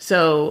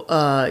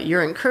 So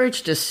you're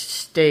encouraged to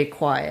stay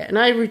quiet. And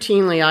I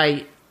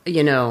routinely,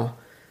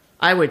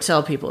 I would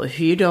tell people, if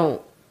you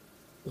don't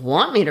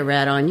want me to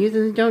rat on you,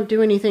 then don't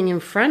do anything in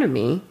front of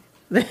me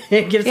that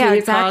gives me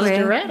a cause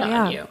to rat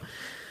on you.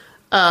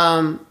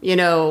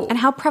 And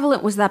how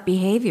prevalent was that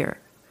behavior?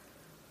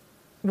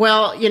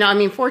 Well,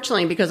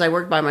 fortunately, because I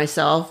worked by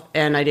myself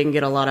and I didn't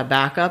get a lot of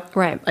backup,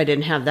 right, I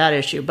didn't have that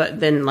issue. But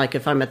then, like,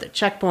 if I'm at the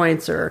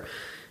checkpoints or,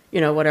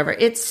 whatever,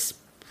 it's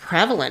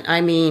prevalent.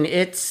 I mean,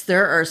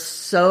 there are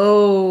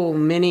so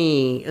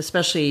many,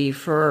 especially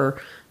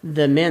for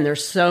the men,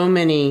 there's so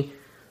many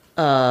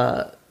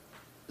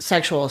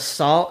sexual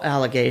assault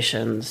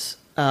allegations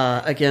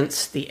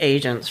against the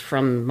agents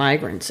from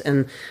migrants.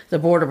 And the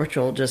Border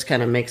Patrol just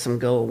kind of makes them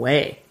go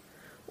away.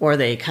 Or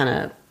they kind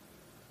of,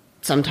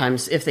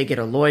 sometimes if they get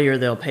a lawyer,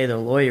 they'll pay their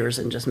lawyers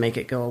and just make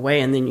it go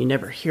away. And then you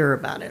never hear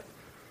about it.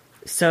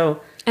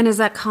 So. And is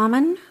that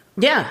common?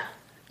 Yeah.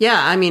 Yeah.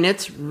 I mean,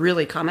 it's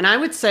really common. I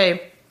would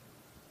say,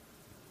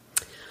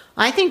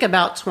 I think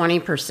about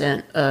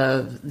 20%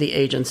 of the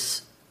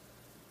agents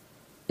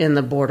in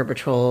the Border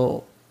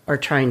Patrol are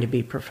trying to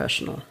be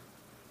professional.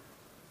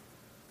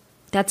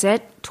 That's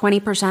it?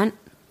 20%?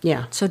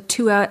 Yeah. So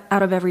 2 out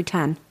of every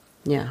 10.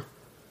 Yeah.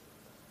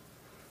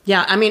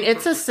 Yeah, I mean,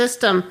 it's a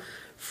system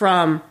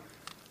from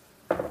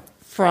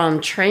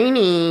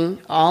training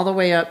all the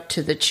way up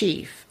to the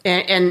chief.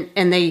 And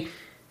they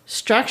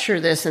structure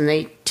this and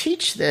they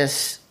teach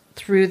this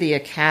through the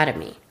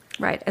academy.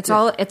 Right. It's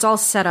all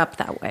set up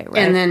that way, right?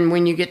 And then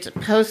when you get to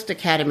post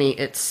academy,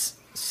 it's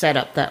set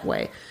up that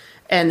way.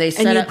 And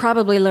you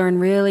probably learn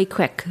really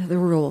quick the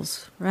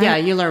rules, right? Yeah,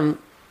 you learn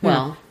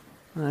well.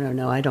 I don't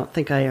know. I don't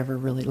think I ever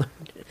really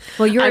learned it.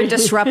 Well, you're a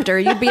disruptor.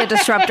 You'd be a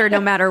disruptor no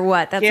matter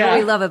what. That's what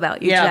we love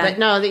about you, Yeah, Jen. but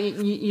no,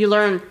 you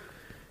learn.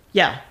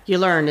 Yeah, you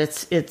learn.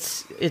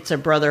 It's a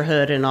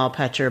brotherhood, and I'll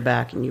pat your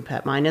back and you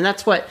pat mine, and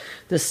that's what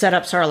the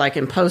setups are like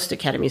in post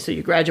academy. So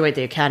you graduate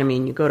the academy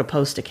and you go to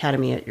post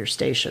academy at your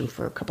station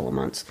for a couple of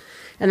months,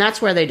 and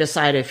that's where they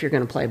decide if you're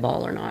going to play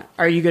ball or not.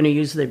 Are you going to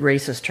use the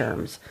racist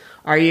terms?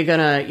 Are you going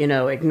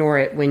to ignore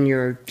it when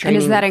you're training?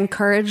 And is that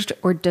encouraged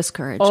or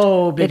discouraged?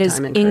 Oh, big it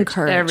time is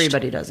encouraged.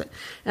 Everybody does it,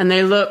 and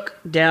they look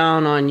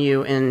down on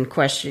you and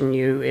question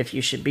you if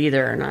you should be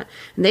there or not.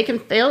 And they can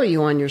fail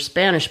you on your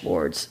Spanish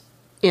boards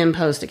in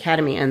Post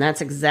Academy, and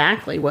that's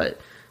exactly what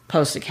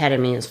Post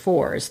Academy is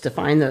for, is to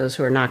find those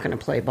who are not going to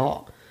play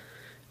ball.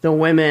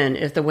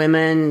 If the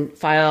women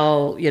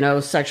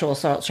file, sexual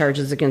assault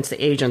charges against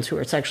the agents who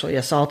are sexually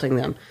assaulting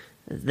them,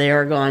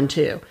 they're gone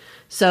too.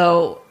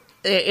 So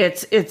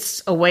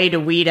it's a way to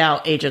weed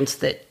out agents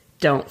that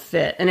don't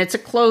fit. And it's a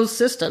closed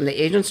system.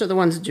 The agents are the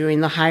ones doing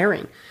the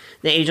hiring.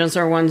 The agents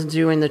are the ones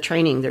doing the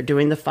training. They're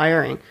doing the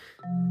firing.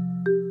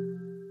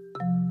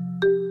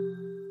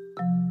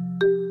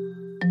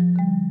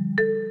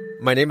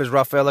 My name is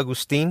Rafael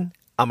Agustin.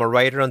 I'm a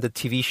writer on the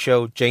TV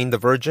show Jane the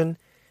Virgin,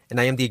 and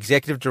I am the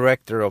executive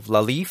director of La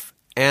Leaf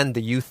and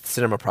the Youth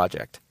Cinema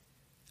Project.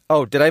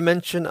 Oh, did I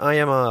mention I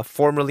am a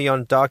formerly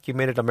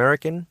undocumented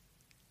American?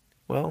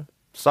 Well,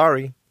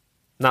 sorry.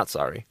 Not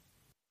sorry.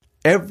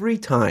 Every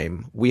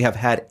time we have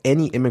had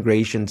any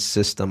immigration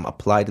system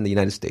applied in the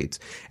United States,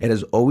 it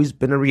has always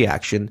been a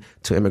reaction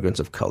to immigrants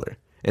of color.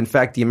 In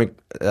fact,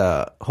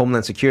 the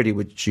Homeland Security,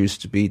 which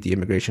used to be the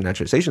Immigration and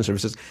Naturalization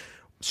Services,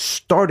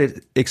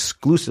 started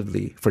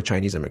exclusively for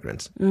Chinese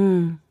immigrants.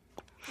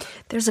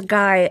 There's a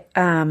guy,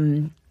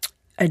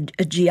 a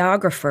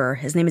geographer,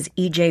 his name is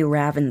E.J.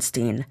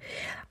 Ravenstein,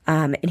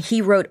 and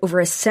he wrote over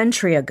a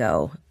century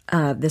ago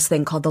this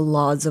thing called the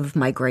Laws of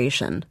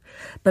Migration.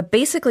 But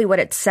basically what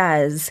it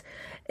says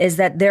is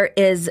that there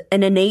is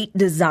an innate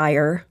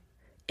desire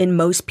in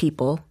most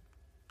people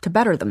to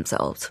better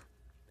themselves.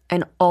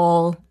 And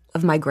all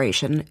of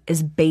migration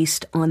is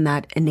based on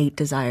that innate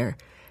desire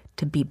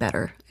to be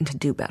better and to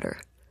do better.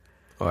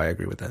 Oh, I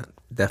agree with that.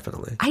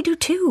 Definitely. I do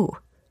too.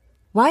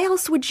 Why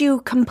else would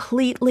you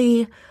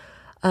completely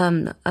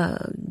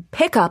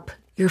pick up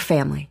your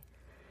family,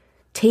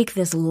 take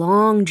this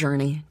long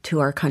journey to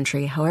our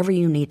country, however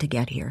you need to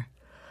get here,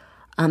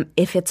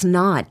 if it's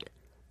not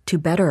to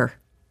better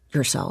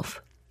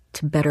yourself,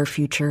 to better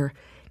future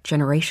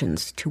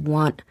generations, to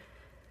want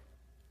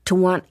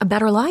a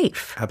better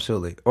life?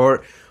 Absolutely.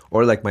 Or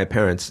like my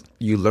parents,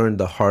 you learned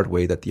the hard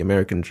way that the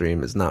American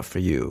dream is not for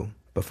you,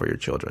 but for your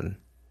children.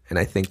 And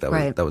I think that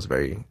was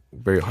very,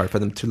 very hard for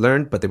them to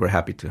learn, but they were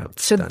happy to have.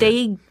 So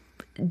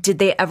did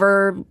they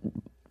ever,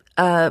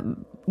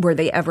 were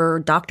they ever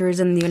doctors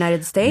in the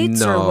United States?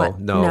 No, or what?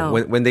 No.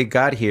 When they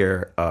got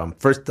here,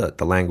 first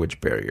the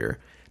language barrier.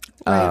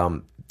 Right.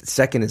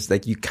 Second is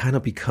like you kind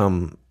of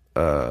become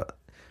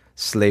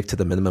slave to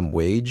the minimum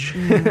wage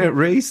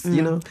race,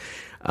 you know.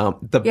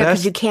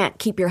 Because you can't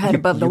keep your head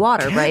above the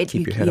water, right?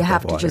 You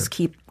have to just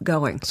keep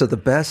going. So the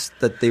best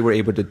that they were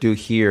able to do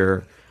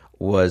here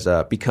was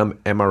become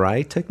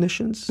MRI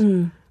technicians,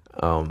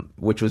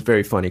 which was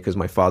very funny because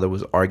my father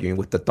was arguing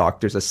with the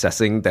doctors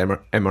assessing the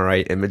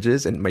MRI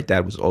images, and my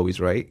dad was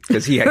always right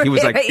because he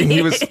was like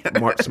he was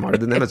smarter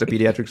than them as a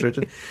pediatric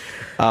surgeon.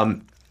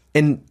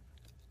 And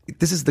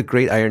this is the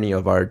great irony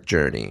of our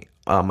journey.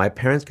 My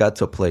parents got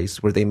to a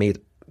place where they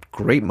made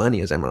great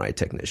money as MRI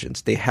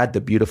technicians. They had the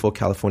beautiful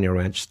California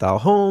ranch style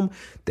home.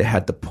 They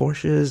had the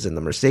Porsches and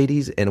the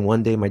Mercedes. And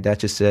one day my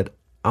dad just said,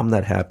 I'm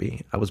not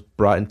happy. I was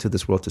brought into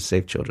this world to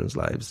save children's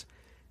lives.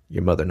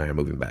 Your mother and I are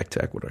moving back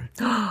to Ecuador.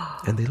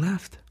 And they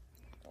left.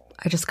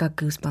 I just got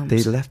goosebumps.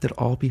 They left it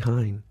all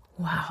behind.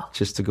 Wow.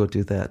 Just to go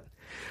do that.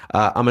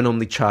 I'm an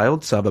only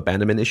child, so I have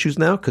abandonment issues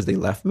now because they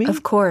left me.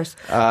 Of course.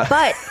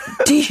 But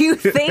do you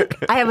think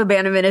I have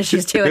abandonment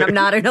issues too, and I'm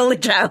not an only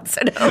child,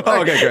 so no.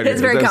 Oh, okay, good.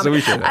 It's very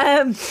common.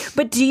 So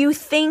but do you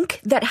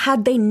think that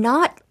had they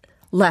not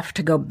left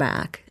to go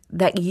back,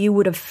 that you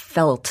would have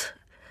felt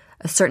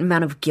a certain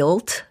amount of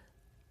guilt?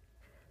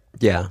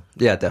 Yeah,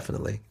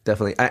 definitely.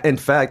 In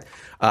fact,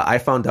 I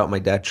found out my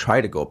dad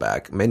tried to go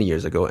back many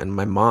years ago, and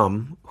my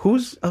mom,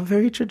 who's a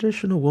very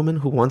traditional woman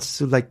who wants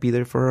to be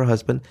there for her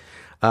husband,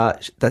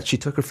 that she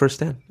took her first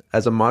stand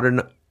as a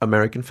modern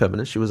American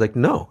feminist. She was like,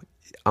 "No,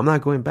 I'm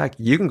not going back.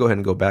 You can go ahead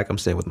and go back. I'm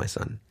staying with my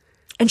son."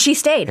 And she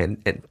stayed. And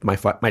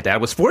my dad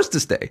was forced to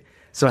stay.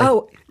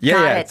 So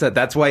So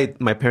that's why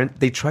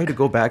they tried to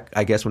go back.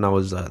 I guess when I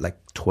was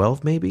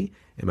 12, maybe.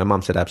 And my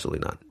mom said,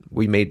 absolutely not.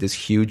 We made this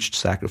huge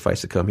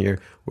sacrifice to come here.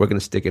 We're going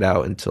to stick it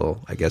out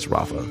until, I guess,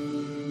 Rafa.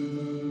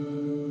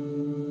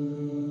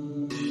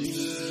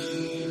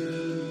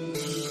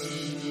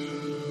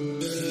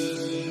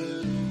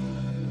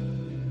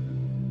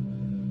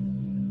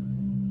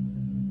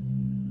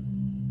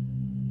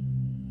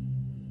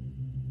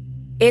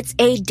 It's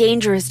a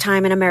dangerous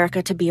time in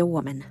America to be a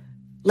woman.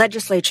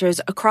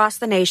 Legislatures across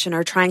the nation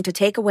are trying to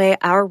take away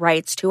our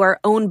rights to our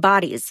own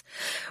bodies.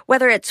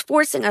 Whether it's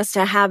forcing us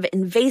to have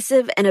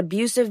invasive and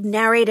abusive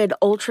narrated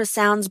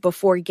ultrasounds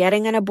before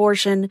getting an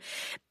abortion,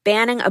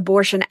 banning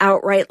abortion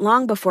outright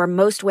long before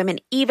most women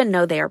even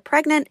know they are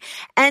pregnant,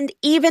 and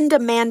even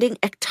demanding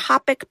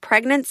ectopic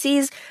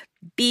pregnancies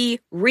be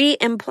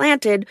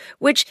re-implanted,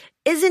 which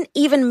isn't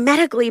even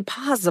medically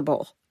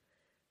possible.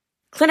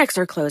 Clinics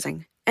are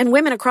closing. And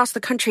women across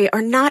the country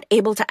are not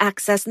able to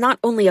access not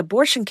only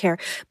abortion care,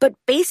 but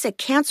basic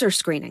cancer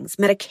screenings,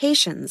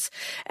 medications,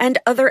 and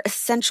other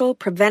essential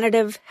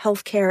preventative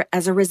health care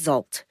as a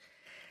result.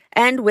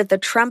 And with the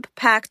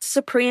Trump-packed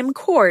Supreme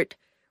Court,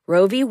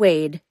 Roe v.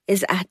 Wade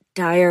is at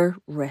dire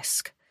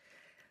risk.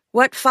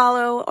 What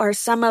follow are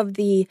some of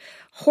the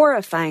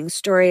horrifying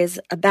stories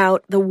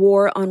about the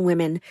war on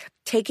women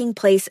taking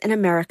place in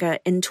America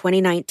in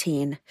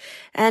 2019.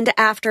 And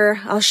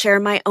after, I'll share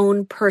my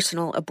own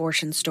personal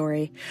abortion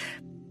story.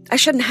 I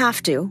shouldn't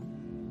have to.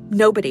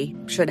 Nobody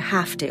should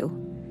have to.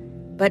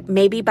 But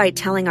maybe by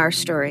telling our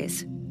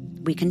stories,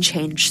 we can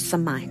change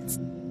some minds.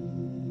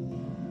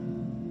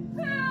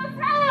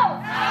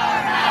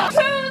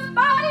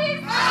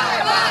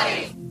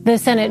 The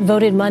Senate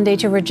voted Monday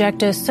to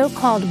reject a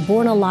so-called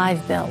Born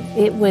Alive bill.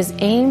 It was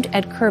aimed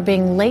at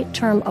curbing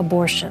late-term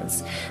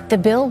abortions. The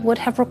bill would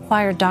have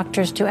required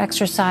doctors to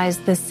exercise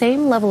the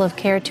same level of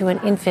care to an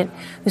infant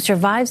who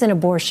survives an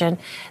abortion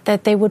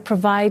that they would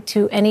provide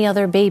to any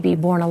other baby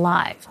born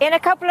alive. In a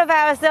couple of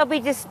hours, they'll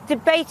be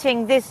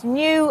debating this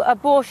new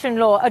abortion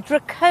law, a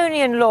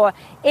draconian law,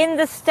 in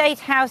the State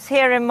House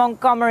here in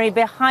Montgomery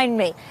behind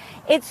me.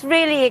 It's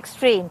really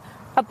extreme.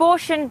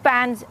 Abortion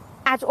bans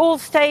at all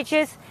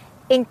stages,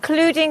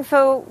 including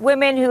for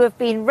women who have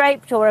been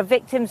raped or are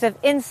victims of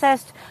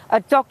incest. A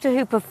doctor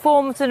who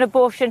performs an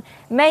abortion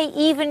may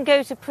even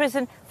go to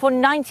prison for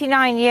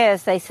 99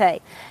 years, they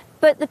say.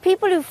 But the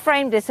people who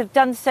framed this have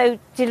done so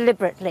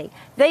deliberately.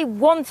 They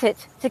want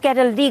it to get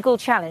a legal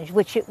challenge,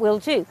 which it will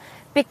do,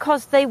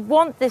 because they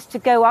want this to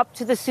go up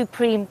to the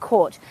Supreme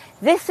Court.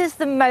 This is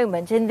the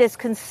moment in this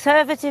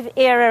conservative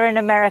era in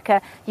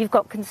America. You've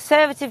got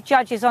conservative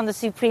judges on the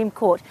Supreme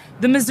Court.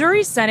 The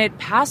Missouri Senate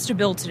passed a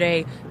bill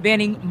today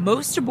banning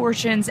most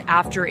abortions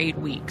after 8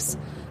 weeks.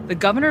 The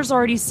governor's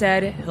already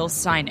said he'll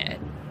sign it.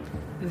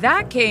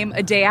 That came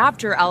a day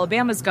after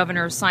Alabama's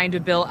governor signed a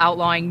bill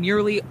outlawing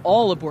nearly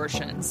all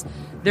abortions.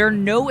 There are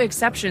no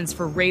exceptions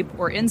for rape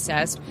or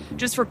incest,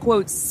 just for,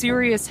 quote,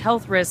 serious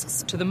health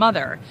risks to the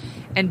mother.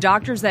 And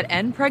doctors that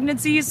end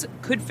pregnancies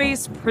could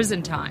face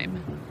prison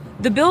time.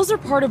 The bills are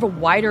part of a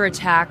wider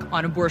attack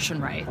on abortion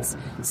rights.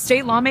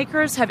 State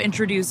lawmakers have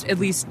introduced at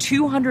least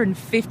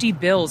 250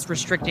 bills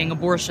restricting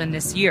abortion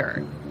this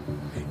year.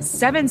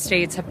 7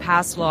 states have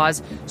passed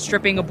laws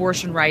stripping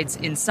abortion rights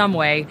in some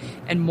way,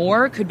 and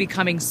more could be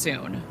coming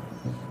soon.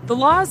 The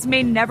laws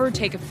may never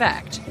take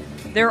effect.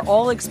 They're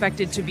all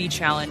expected to be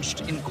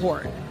challenged in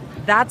court.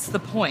 That's the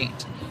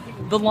point.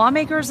 The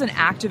lawmakers and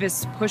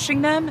activists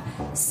pushing them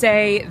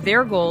say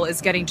their goal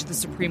is getting to the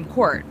Supreme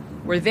Court,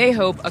 where they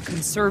hope a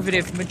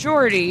conservative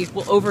majority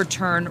will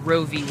overturn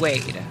Roe v.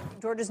 Wade.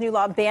 Georgia's new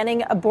law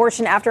banning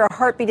abortion after a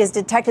heartbeat is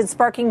detected,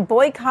 sparking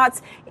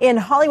boycotts in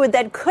Hollywood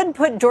that could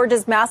put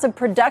Georgia's massive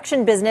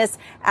production business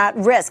at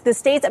risk. The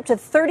state's up to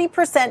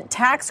 30%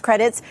 tax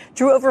credits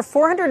drew over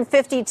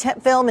 450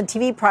 film and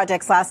TV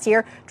projects last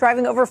year,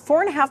 driving over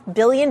 $4.5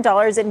 billion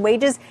in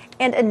wages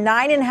and a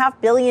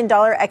 $9.5 billion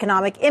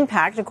economic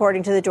impact,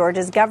 according to the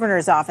Georgia's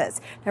governor's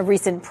office. Now,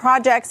 recent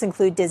projects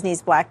include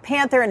Disney's Black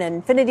Panther and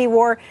Infinity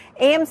War,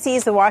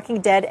 AMC's The Walking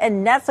Dead,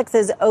 and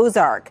Netflix's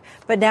Ozark.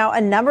 But now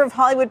a number of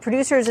Hollywood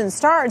producers and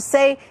stars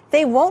say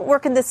they won't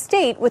work in the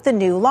state with the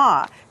new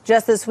law.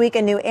 Just this week,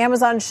 a new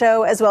Amazon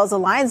show, as well as a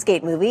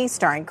Lionsgate movie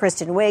starring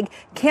Kristen Wiig,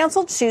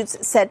 canceled shoots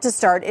set to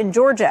start in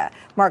Georgia.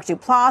 Mark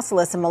Duplass,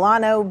 Alyssa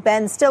Milano,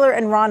 Ben Stiller,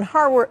 and Ron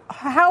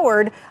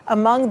Howard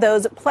among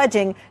those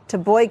pledging to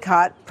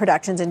boycott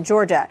productions in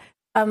Georgia.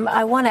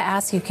 I want to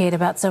ask you, Kate,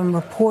 about some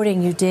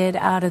reporting you did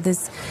out of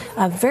this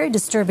very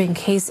disturbing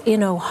case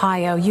in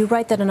Ohio. You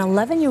write that an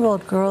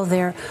 11-year-old girl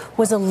there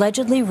was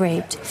allegedly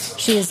raped.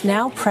 She is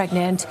now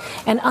pregnant.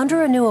 And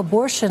under a new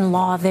abortion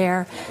law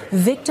there,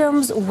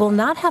 victims will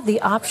not have the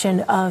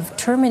option of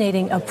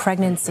terminating a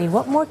pregnancy.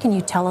 What more can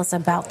you tell us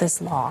about this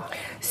law?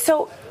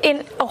 So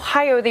in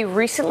Ohio, they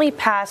recently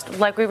passed,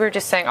 like we were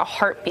just saying, a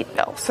heartbeat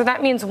bill. So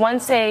that means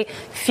once a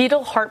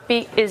fetal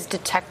heartbeat is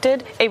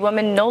detected, a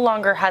woman no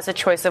longer has a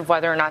choice of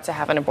whether or not to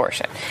have an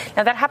abortion.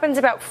 Now, that happens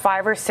about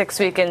 5 or 6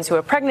 weeks into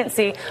a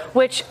pregnancy,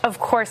 which, of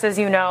course, as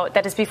you know,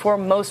 that is before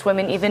most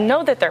women even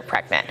know that they're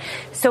pregnant.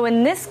 So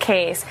in this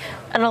case,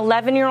 an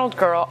 11-year-old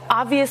girl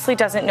obviously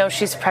doesn't know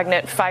she's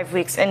pregnant 5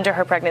 weeks into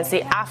her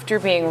pregnancy after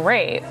being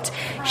raped.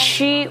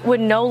 She would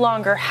no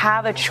longer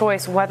have a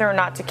choice whether or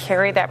not to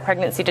carry that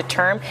pregnancy to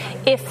term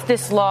if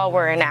this law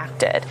were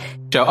enacted.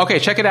 Okay,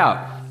 check it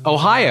out.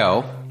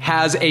 Ohio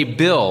has a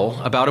bill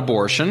about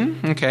abortion.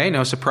 Okay,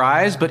 no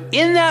surprise. But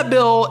in that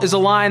bill is a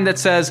line that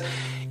says,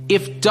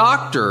 if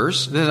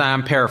doctors,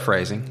 I'm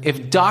paraphrasing,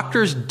 if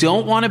doctors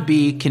don't want to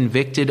be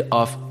convicted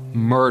of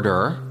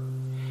murder,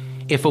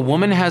 if a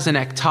woman has an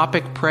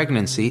ectopic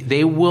pregnancy,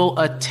 they will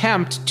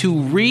attempt to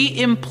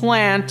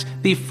re-implant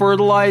the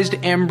fertilized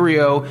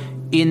embryo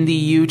in the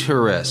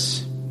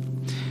uterus.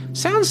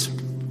 Sounds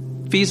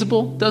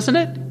feasible, doesn't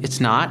it? It's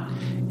not.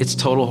 It's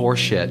total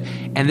horseshit.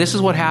 And this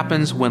is what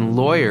happens when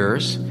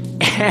lawyers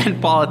and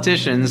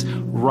politicians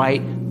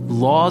write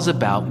laws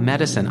about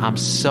medicine. I'm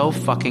so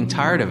fucking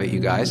tired of it,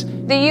 you guys.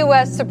 The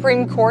U.S.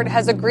 Supreme Court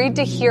has agreed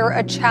to hear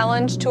a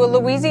challenge to a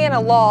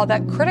Louisiana law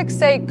that critics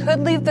say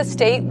could leave the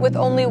state with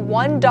only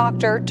one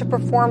doctor to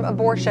perform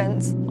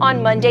abortions.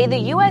 On Monday, the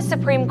U.S.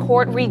 Supreme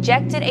Court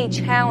rejected a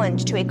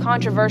challenge to a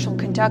controversial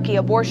Kentucky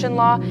abortion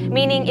law,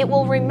 meaning it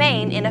will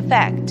remain in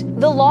effect.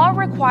 The law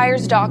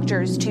requires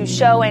doctors to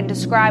show and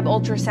describe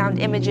ultrasound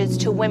images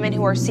to women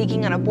who are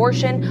seeking an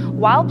abortion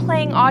while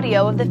playing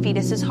audio of the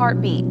fetus's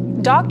heartbeat.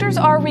 Doctors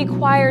are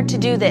required to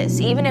do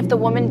this, even if the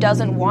woman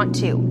doesn't want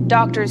to.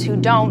 Doctors who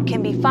don't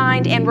can be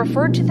fined and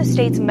referred to the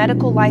state's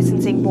medical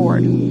licensing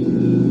board.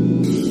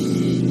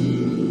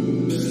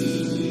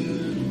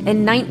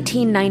 In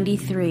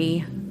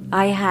 1993,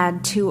 I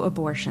had 2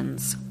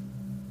 abortions.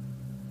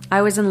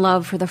 I was in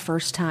love for the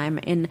first time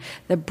in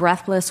the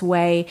breathless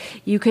way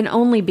you can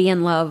only be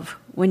in love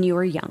when you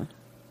are young.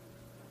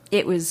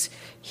 It was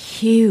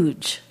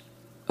huge,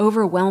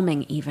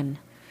 overwhelming even.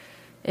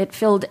 It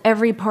filled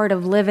every part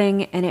of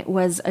living, and it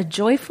was a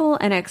joyful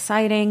and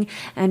exciting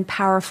and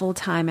powerful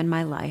time in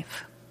my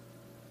life.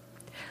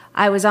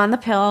 I was on the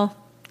pill,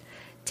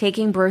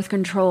 taking birth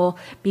control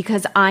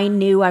because I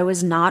knew I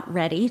was not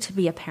ready to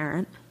be a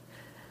parent.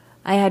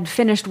 I had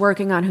finished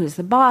working on Who's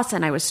the Boss,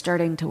 and I was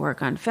starting to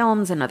work on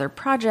films and other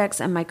projects,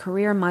 and my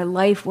career and my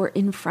life were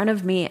in front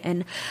of me,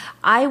 and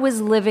I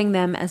was living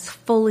them as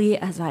fully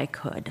as I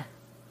could.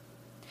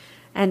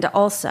 And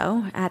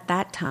also, at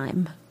that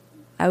time,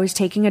 I was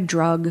taking a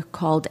drug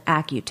called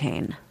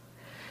Accutane.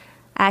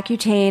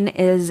 Accutane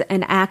is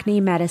an acne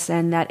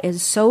medicine that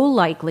is so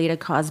likely to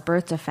cause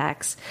birth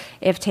defects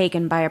if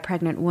taken by a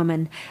pregnant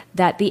woman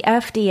that the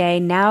FDA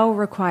now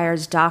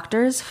requires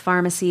doctors,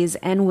 pharmacies,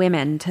 and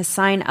women to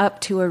sign up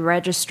to a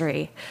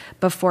registry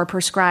before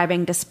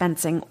prescribing,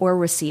 dispensing, or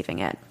receiving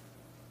it.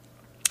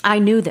 I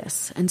knew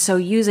this, and so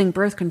using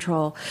birth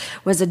control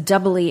was a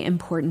doubly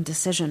important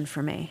decision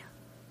for me.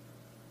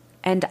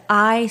 And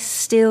I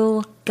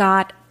still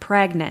got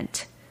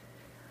pregnant.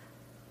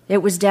 It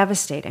was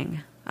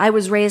devastating. I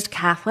was raised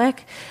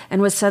Catholic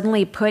and was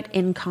suddenly put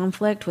in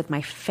conflict with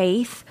my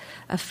faith,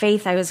 a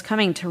faith I was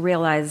coming to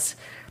realize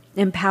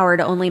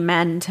empowered only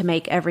men to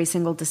make every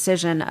single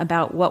decision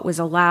about what was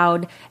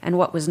allowed and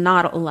what was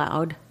not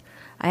allowed.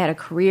 I had a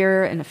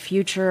career and a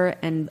future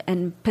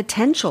and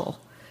potential.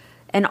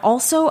 And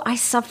also I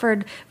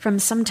suffered from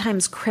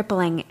sometimes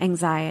crippling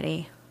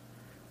anxiety.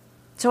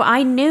 So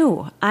I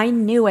knew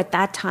at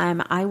that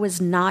time I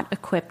was not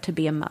equipped to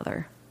be a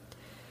mother.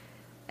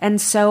 And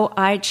so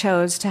I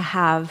chose to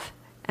have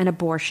an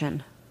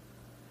abortion.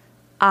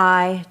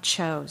 I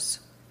chose.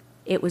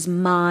 It was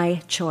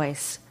my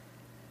choice.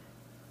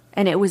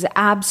 And it was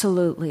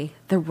absolutely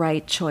the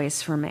right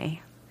choice for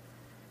me.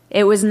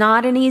 It was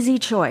not an easy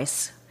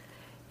choice.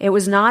 It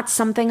was not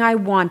something I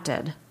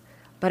wanted,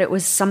 but it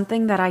was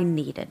something that I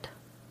needed.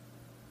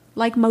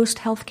 Like most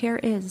healthcare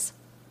is.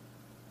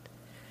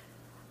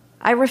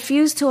 I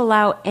refuse to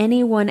allow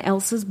anyone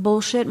else's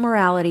bullshit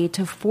morality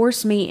to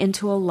force me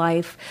into a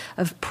life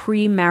of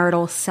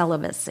premarital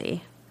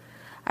celibacy.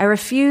 I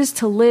refuse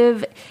to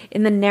live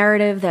in the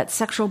narrative that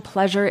sexual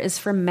pleasure is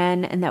for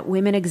men and that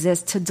women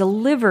exist to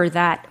deliver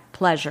that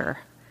pleasure.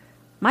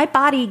 My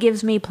body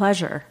gives me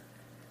pleasure.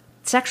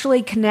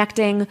 Sexually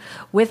connecting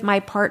with my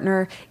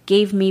partner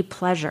gave me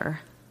pleasure.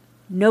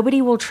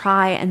 Nobody will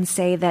try and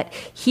say that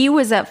he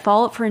was at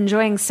fault for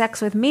enjoying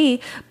sex with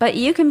me, but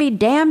you can be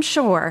damn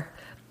sure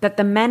that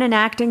the men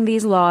enacting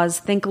these laws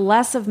think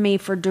less of me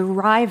for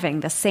deriving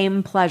the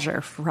same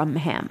pleasure from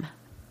him.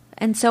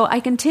 And so I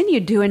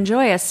continued to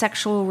enjoy a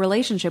sexual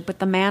relationship with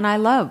the man I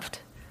loved.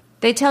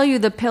 They tell you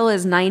the pill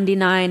is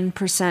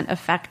 99%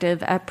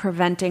 effective at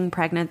preventing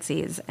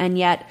pregnancies, and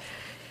yet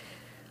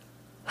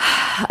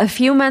a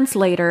few months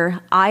later,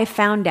 I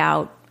found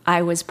out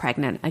I was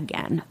pregnant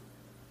again.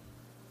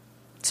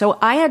 So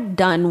I had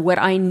done what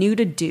I knew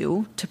to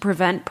do to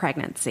prevent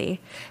pregnancy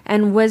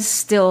and was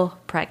still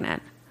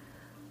pregnant.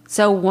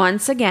 So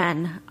once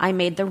again, I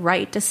made the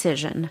right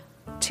decision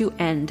to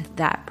end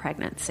that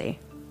pregnancy.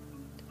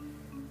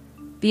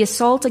 The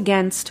assault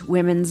against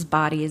women's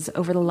bodies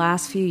over the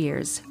last few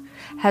years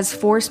has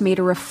forced me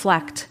to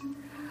reflect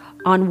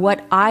on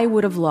what I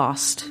would have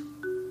lost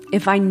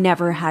if I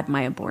never had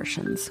my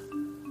abortions.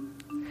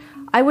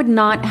 I would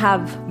not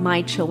have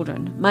my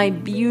children, my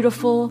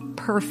beautiful,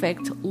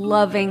 perfect,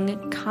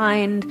 loving,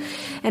 kind,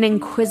 and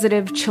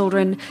inquisitive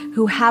children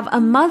who have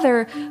a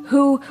mother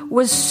who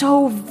was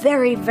so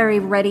very, very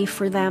ready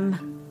for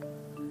them.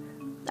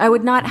 I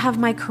would not have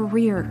my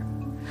career.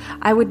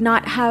 I would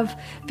not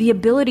have the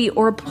ability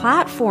or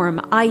platform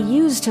I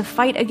use to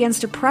fight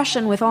against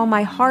oppression with all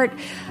my heart.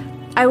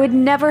 I would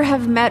never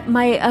have met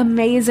my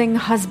amazing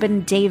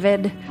husband,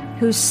 David,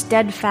 whose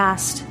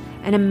steadfast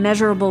and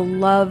immeasurable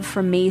love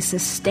for me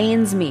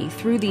sustains me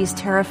through these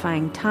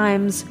terrifying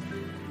times,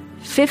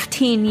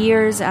 15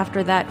 years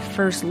after that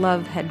first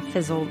love had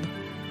fizzled.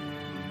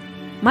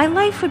 My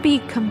life would be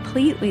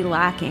completely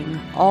lacking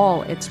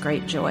all its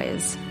great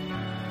joys.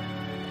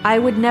 I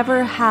would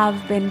never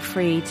have been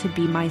free to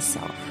be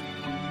myself.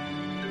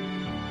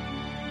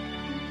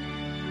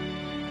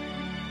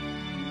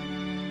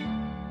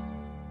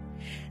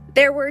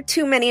 There were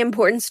too many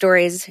important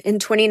stories in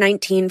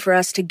 2019 for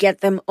us to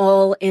get them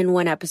all in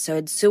one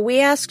episode, so we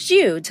asked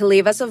you to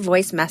leave us a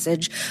voice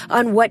message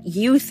on what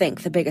you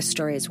think the biggest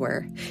stories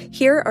were.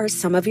 Here are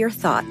some of your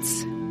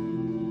thoughts.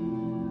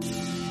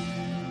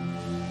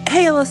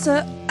 Hey,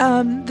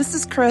 Alyssa. This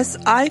is Chris.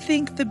 I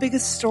think the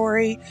biggest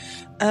story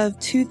of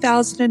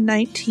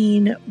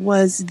 2019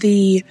 was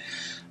the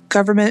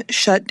government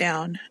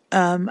shutdown.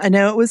 I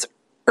know it was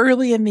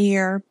early in the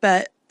year,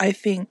 but I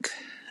think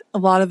a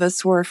lot of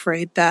us were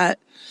afraid that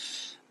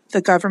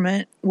the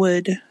government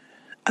would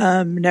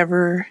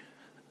never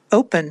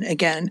open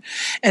again.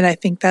 And I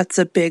think that's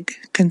a big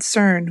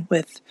concern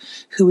with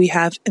who we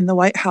have in the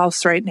White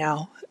House right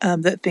now,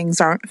 that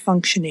things aren't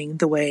functioning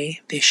the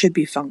way they should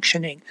be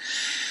functioning.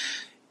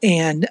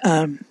 And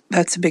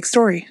that's a big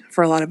story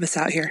for a lot of us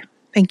out here.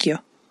 Thank you.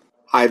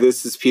 Hi,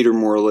 this is Peter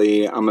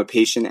Morley. I'm a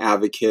patient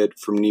advocate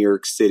from New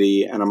York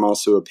City, and I'm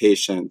also a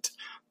patient.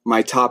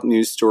 My top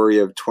news story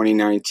of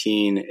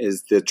 2019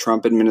 is the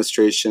Trump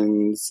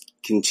administration's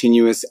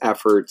continuous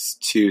efforts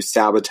to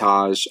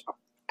sabotage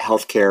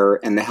healthcare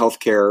and the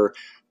healthcare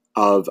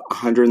of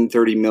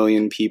 130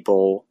 million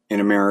people in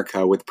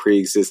America with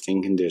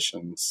pre-existing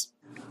conditions.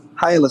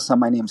 Hi, Alyssa.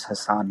 My name is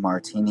Hassan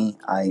Martini.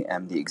 I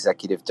am the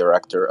executive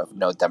director of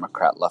No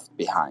Democrat Left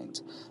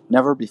Behind.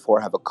 Never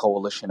before have a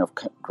coalition of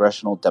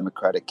congressional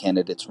Democratic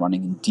candidates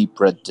running in deep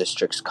red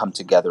districts come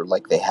together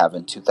like they have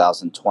in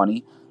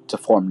 2020 to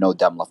form No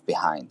Dem Left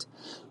Behind.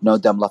 No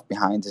Dem Left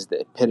Behind is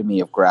the epitome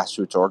of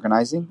grassroots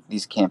organizing.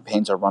 These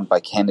campaigns are run by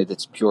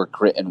candidates' pure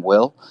grit and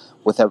will,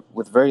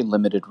 with very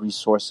limited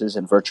resources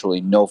and virtually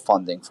no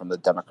funding from the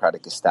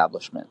Democratic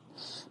establishment.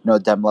 No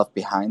Dem Left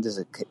Behind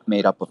is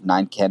made up of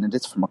 9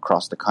 candidates from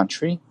across the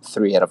country.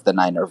 3 out of the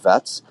 9 are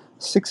vets,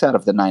 6 out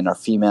of the 9 are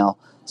female,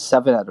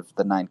 7 out of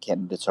the 9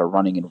 candidates are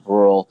running in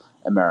rural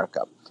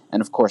America,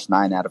 and of course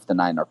 9 out of the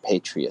 9 are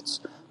patriots.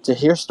 To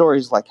hear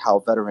stories like how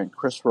veteran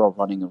Chris Rowe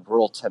running in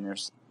rural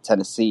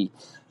Tennessee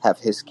have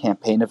his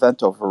campaign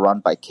event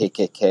overrun by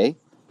KKK,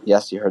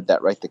 yes, you heard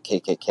that right, the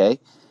KKK,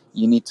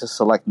 you need to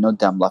select No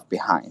Dem Left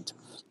Behind.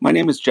 My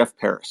name is Jeff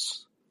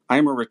Paris. I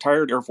am a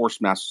retired Air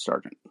Force Master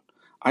Sergeant.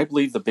 I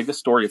believe the biggest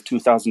story of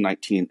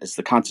 2019 is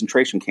the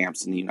concentration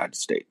camps in the United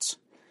States.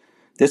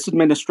 This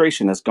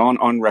administration has gone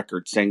on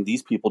record saying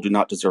these people do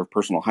not deserve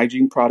personal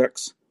hygiene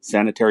products,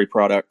 sanitary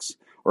products,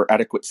 or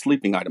adequate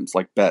sleeping items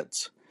like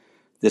beds.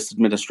 This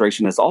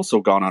administration has also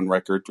gone on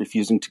record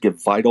refusing to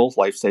give vital,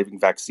 life-saving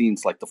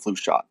vaccines like the flu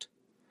shot.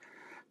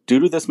 Due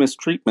to this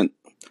mistreatment,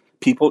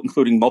 people,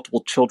 including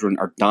multiple children,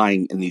 are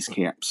dying in these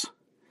camps.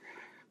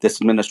 This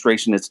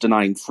administration is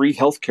denying free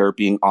health care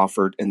being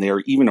offered, and they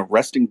are even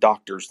arresting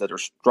doctors that are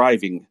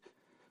striving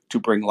to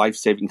bring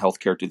life-saving health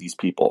care to these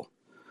people.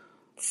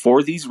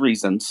 For these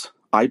reasons,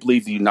 I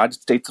believe the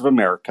United States of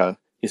America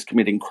is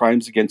committing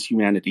crimes against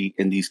humanity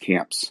in these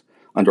camps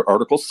under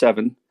Article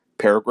 7,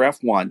 Paragraph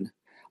 1,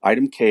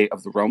 Item K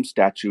of the Rome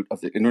Statute of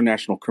the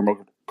International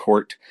Criminal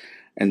Court,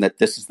 and that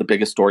this is the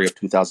biggest story of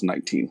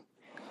 2019.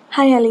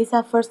 Hi,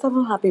 Elisa. First of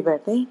all, happy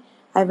birthday.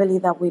 I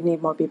believe that we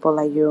need more people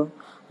like you,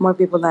 more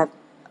people that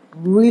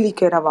really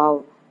care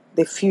about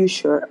the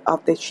future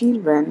of the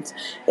children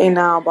and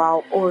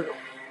about our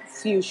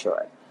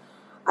future.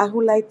 I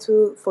would like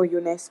to, for your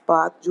next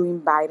spot, you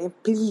invite him,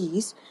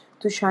 please,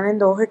 to Shannon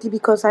Doherty,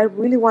 because I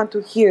really want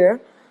to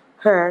hear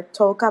her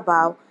talk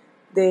about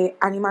the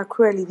animal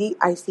cruelty.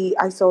 I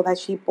saw that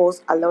she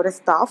posts a lot of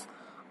stuff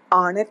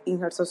on it in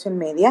her social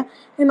media,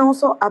 and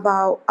also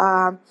about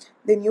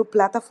the new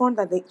platform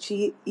that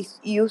she is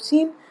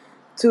using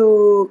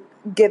to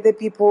get the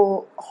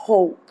people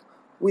hope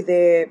with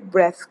the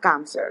breast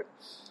cancer.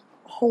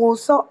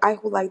 Also, I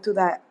would like to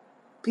that,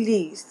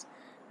 please,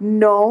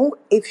 know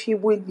if she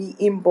will be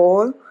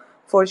involved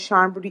for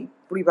Charm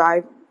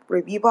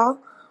Revival,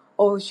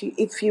 or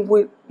if she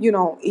will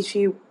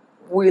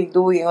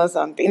do it or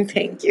something.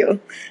 Thank you.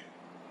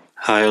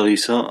 Hi,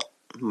 Elisa.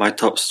 My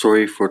top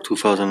story for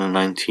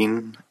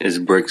 2019 is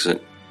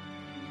Brexit.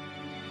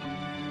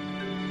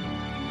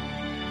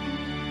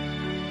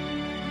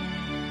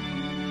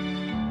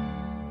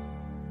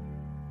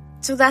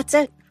 So that's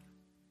it.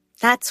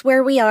 That's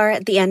where we are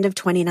at the end of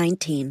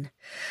 2019.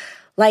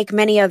 Like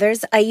many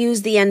others, I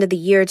use the end of the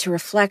year to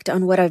reflect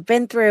on what I've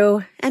been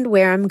through and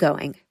where I'm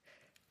going.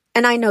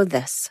 And I know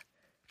this.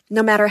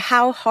 No matter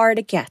how hard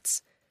it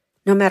gets,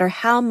 no matter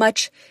how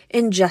much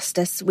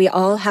injustice we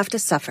all have to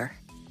suffer,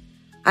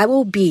 I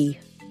will be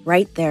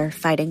right there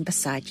fighting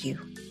beside you.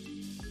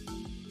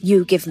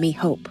 You give me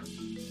hope.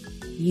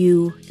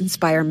 You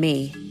inspire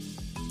me.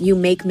 You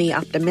make me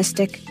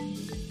optimistic.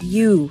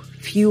 You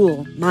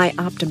fuel my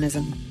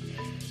optimism.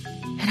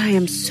 And I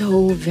am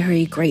so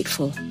very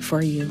grateful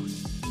for you.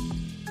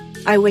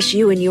 I wish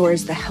you and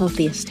yours the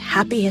healthiest,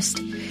 happiest,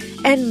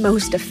 and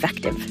most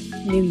effective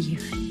new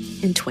year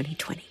in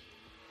 2020.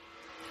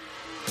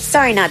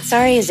 Sorry Not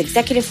Sorry is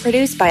executive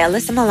produced by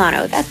Alyssa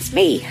Milano. That's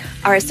me.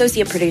 Our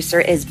associate producer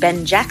is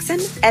Ben Jackson,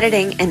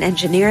 editing and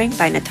engineering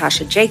by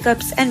Natasha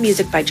Jacobs, and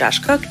music by Josh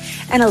Cook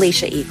and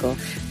Alicia Eagle.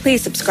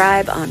 Please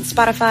subscribe on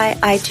Spotify,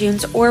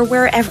 iTunes, or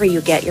wherever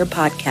you get your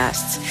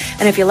podcasts.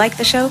 And if you like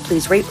the show,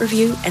 please rate,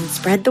 review, and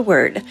spread the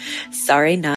word. Sorry Not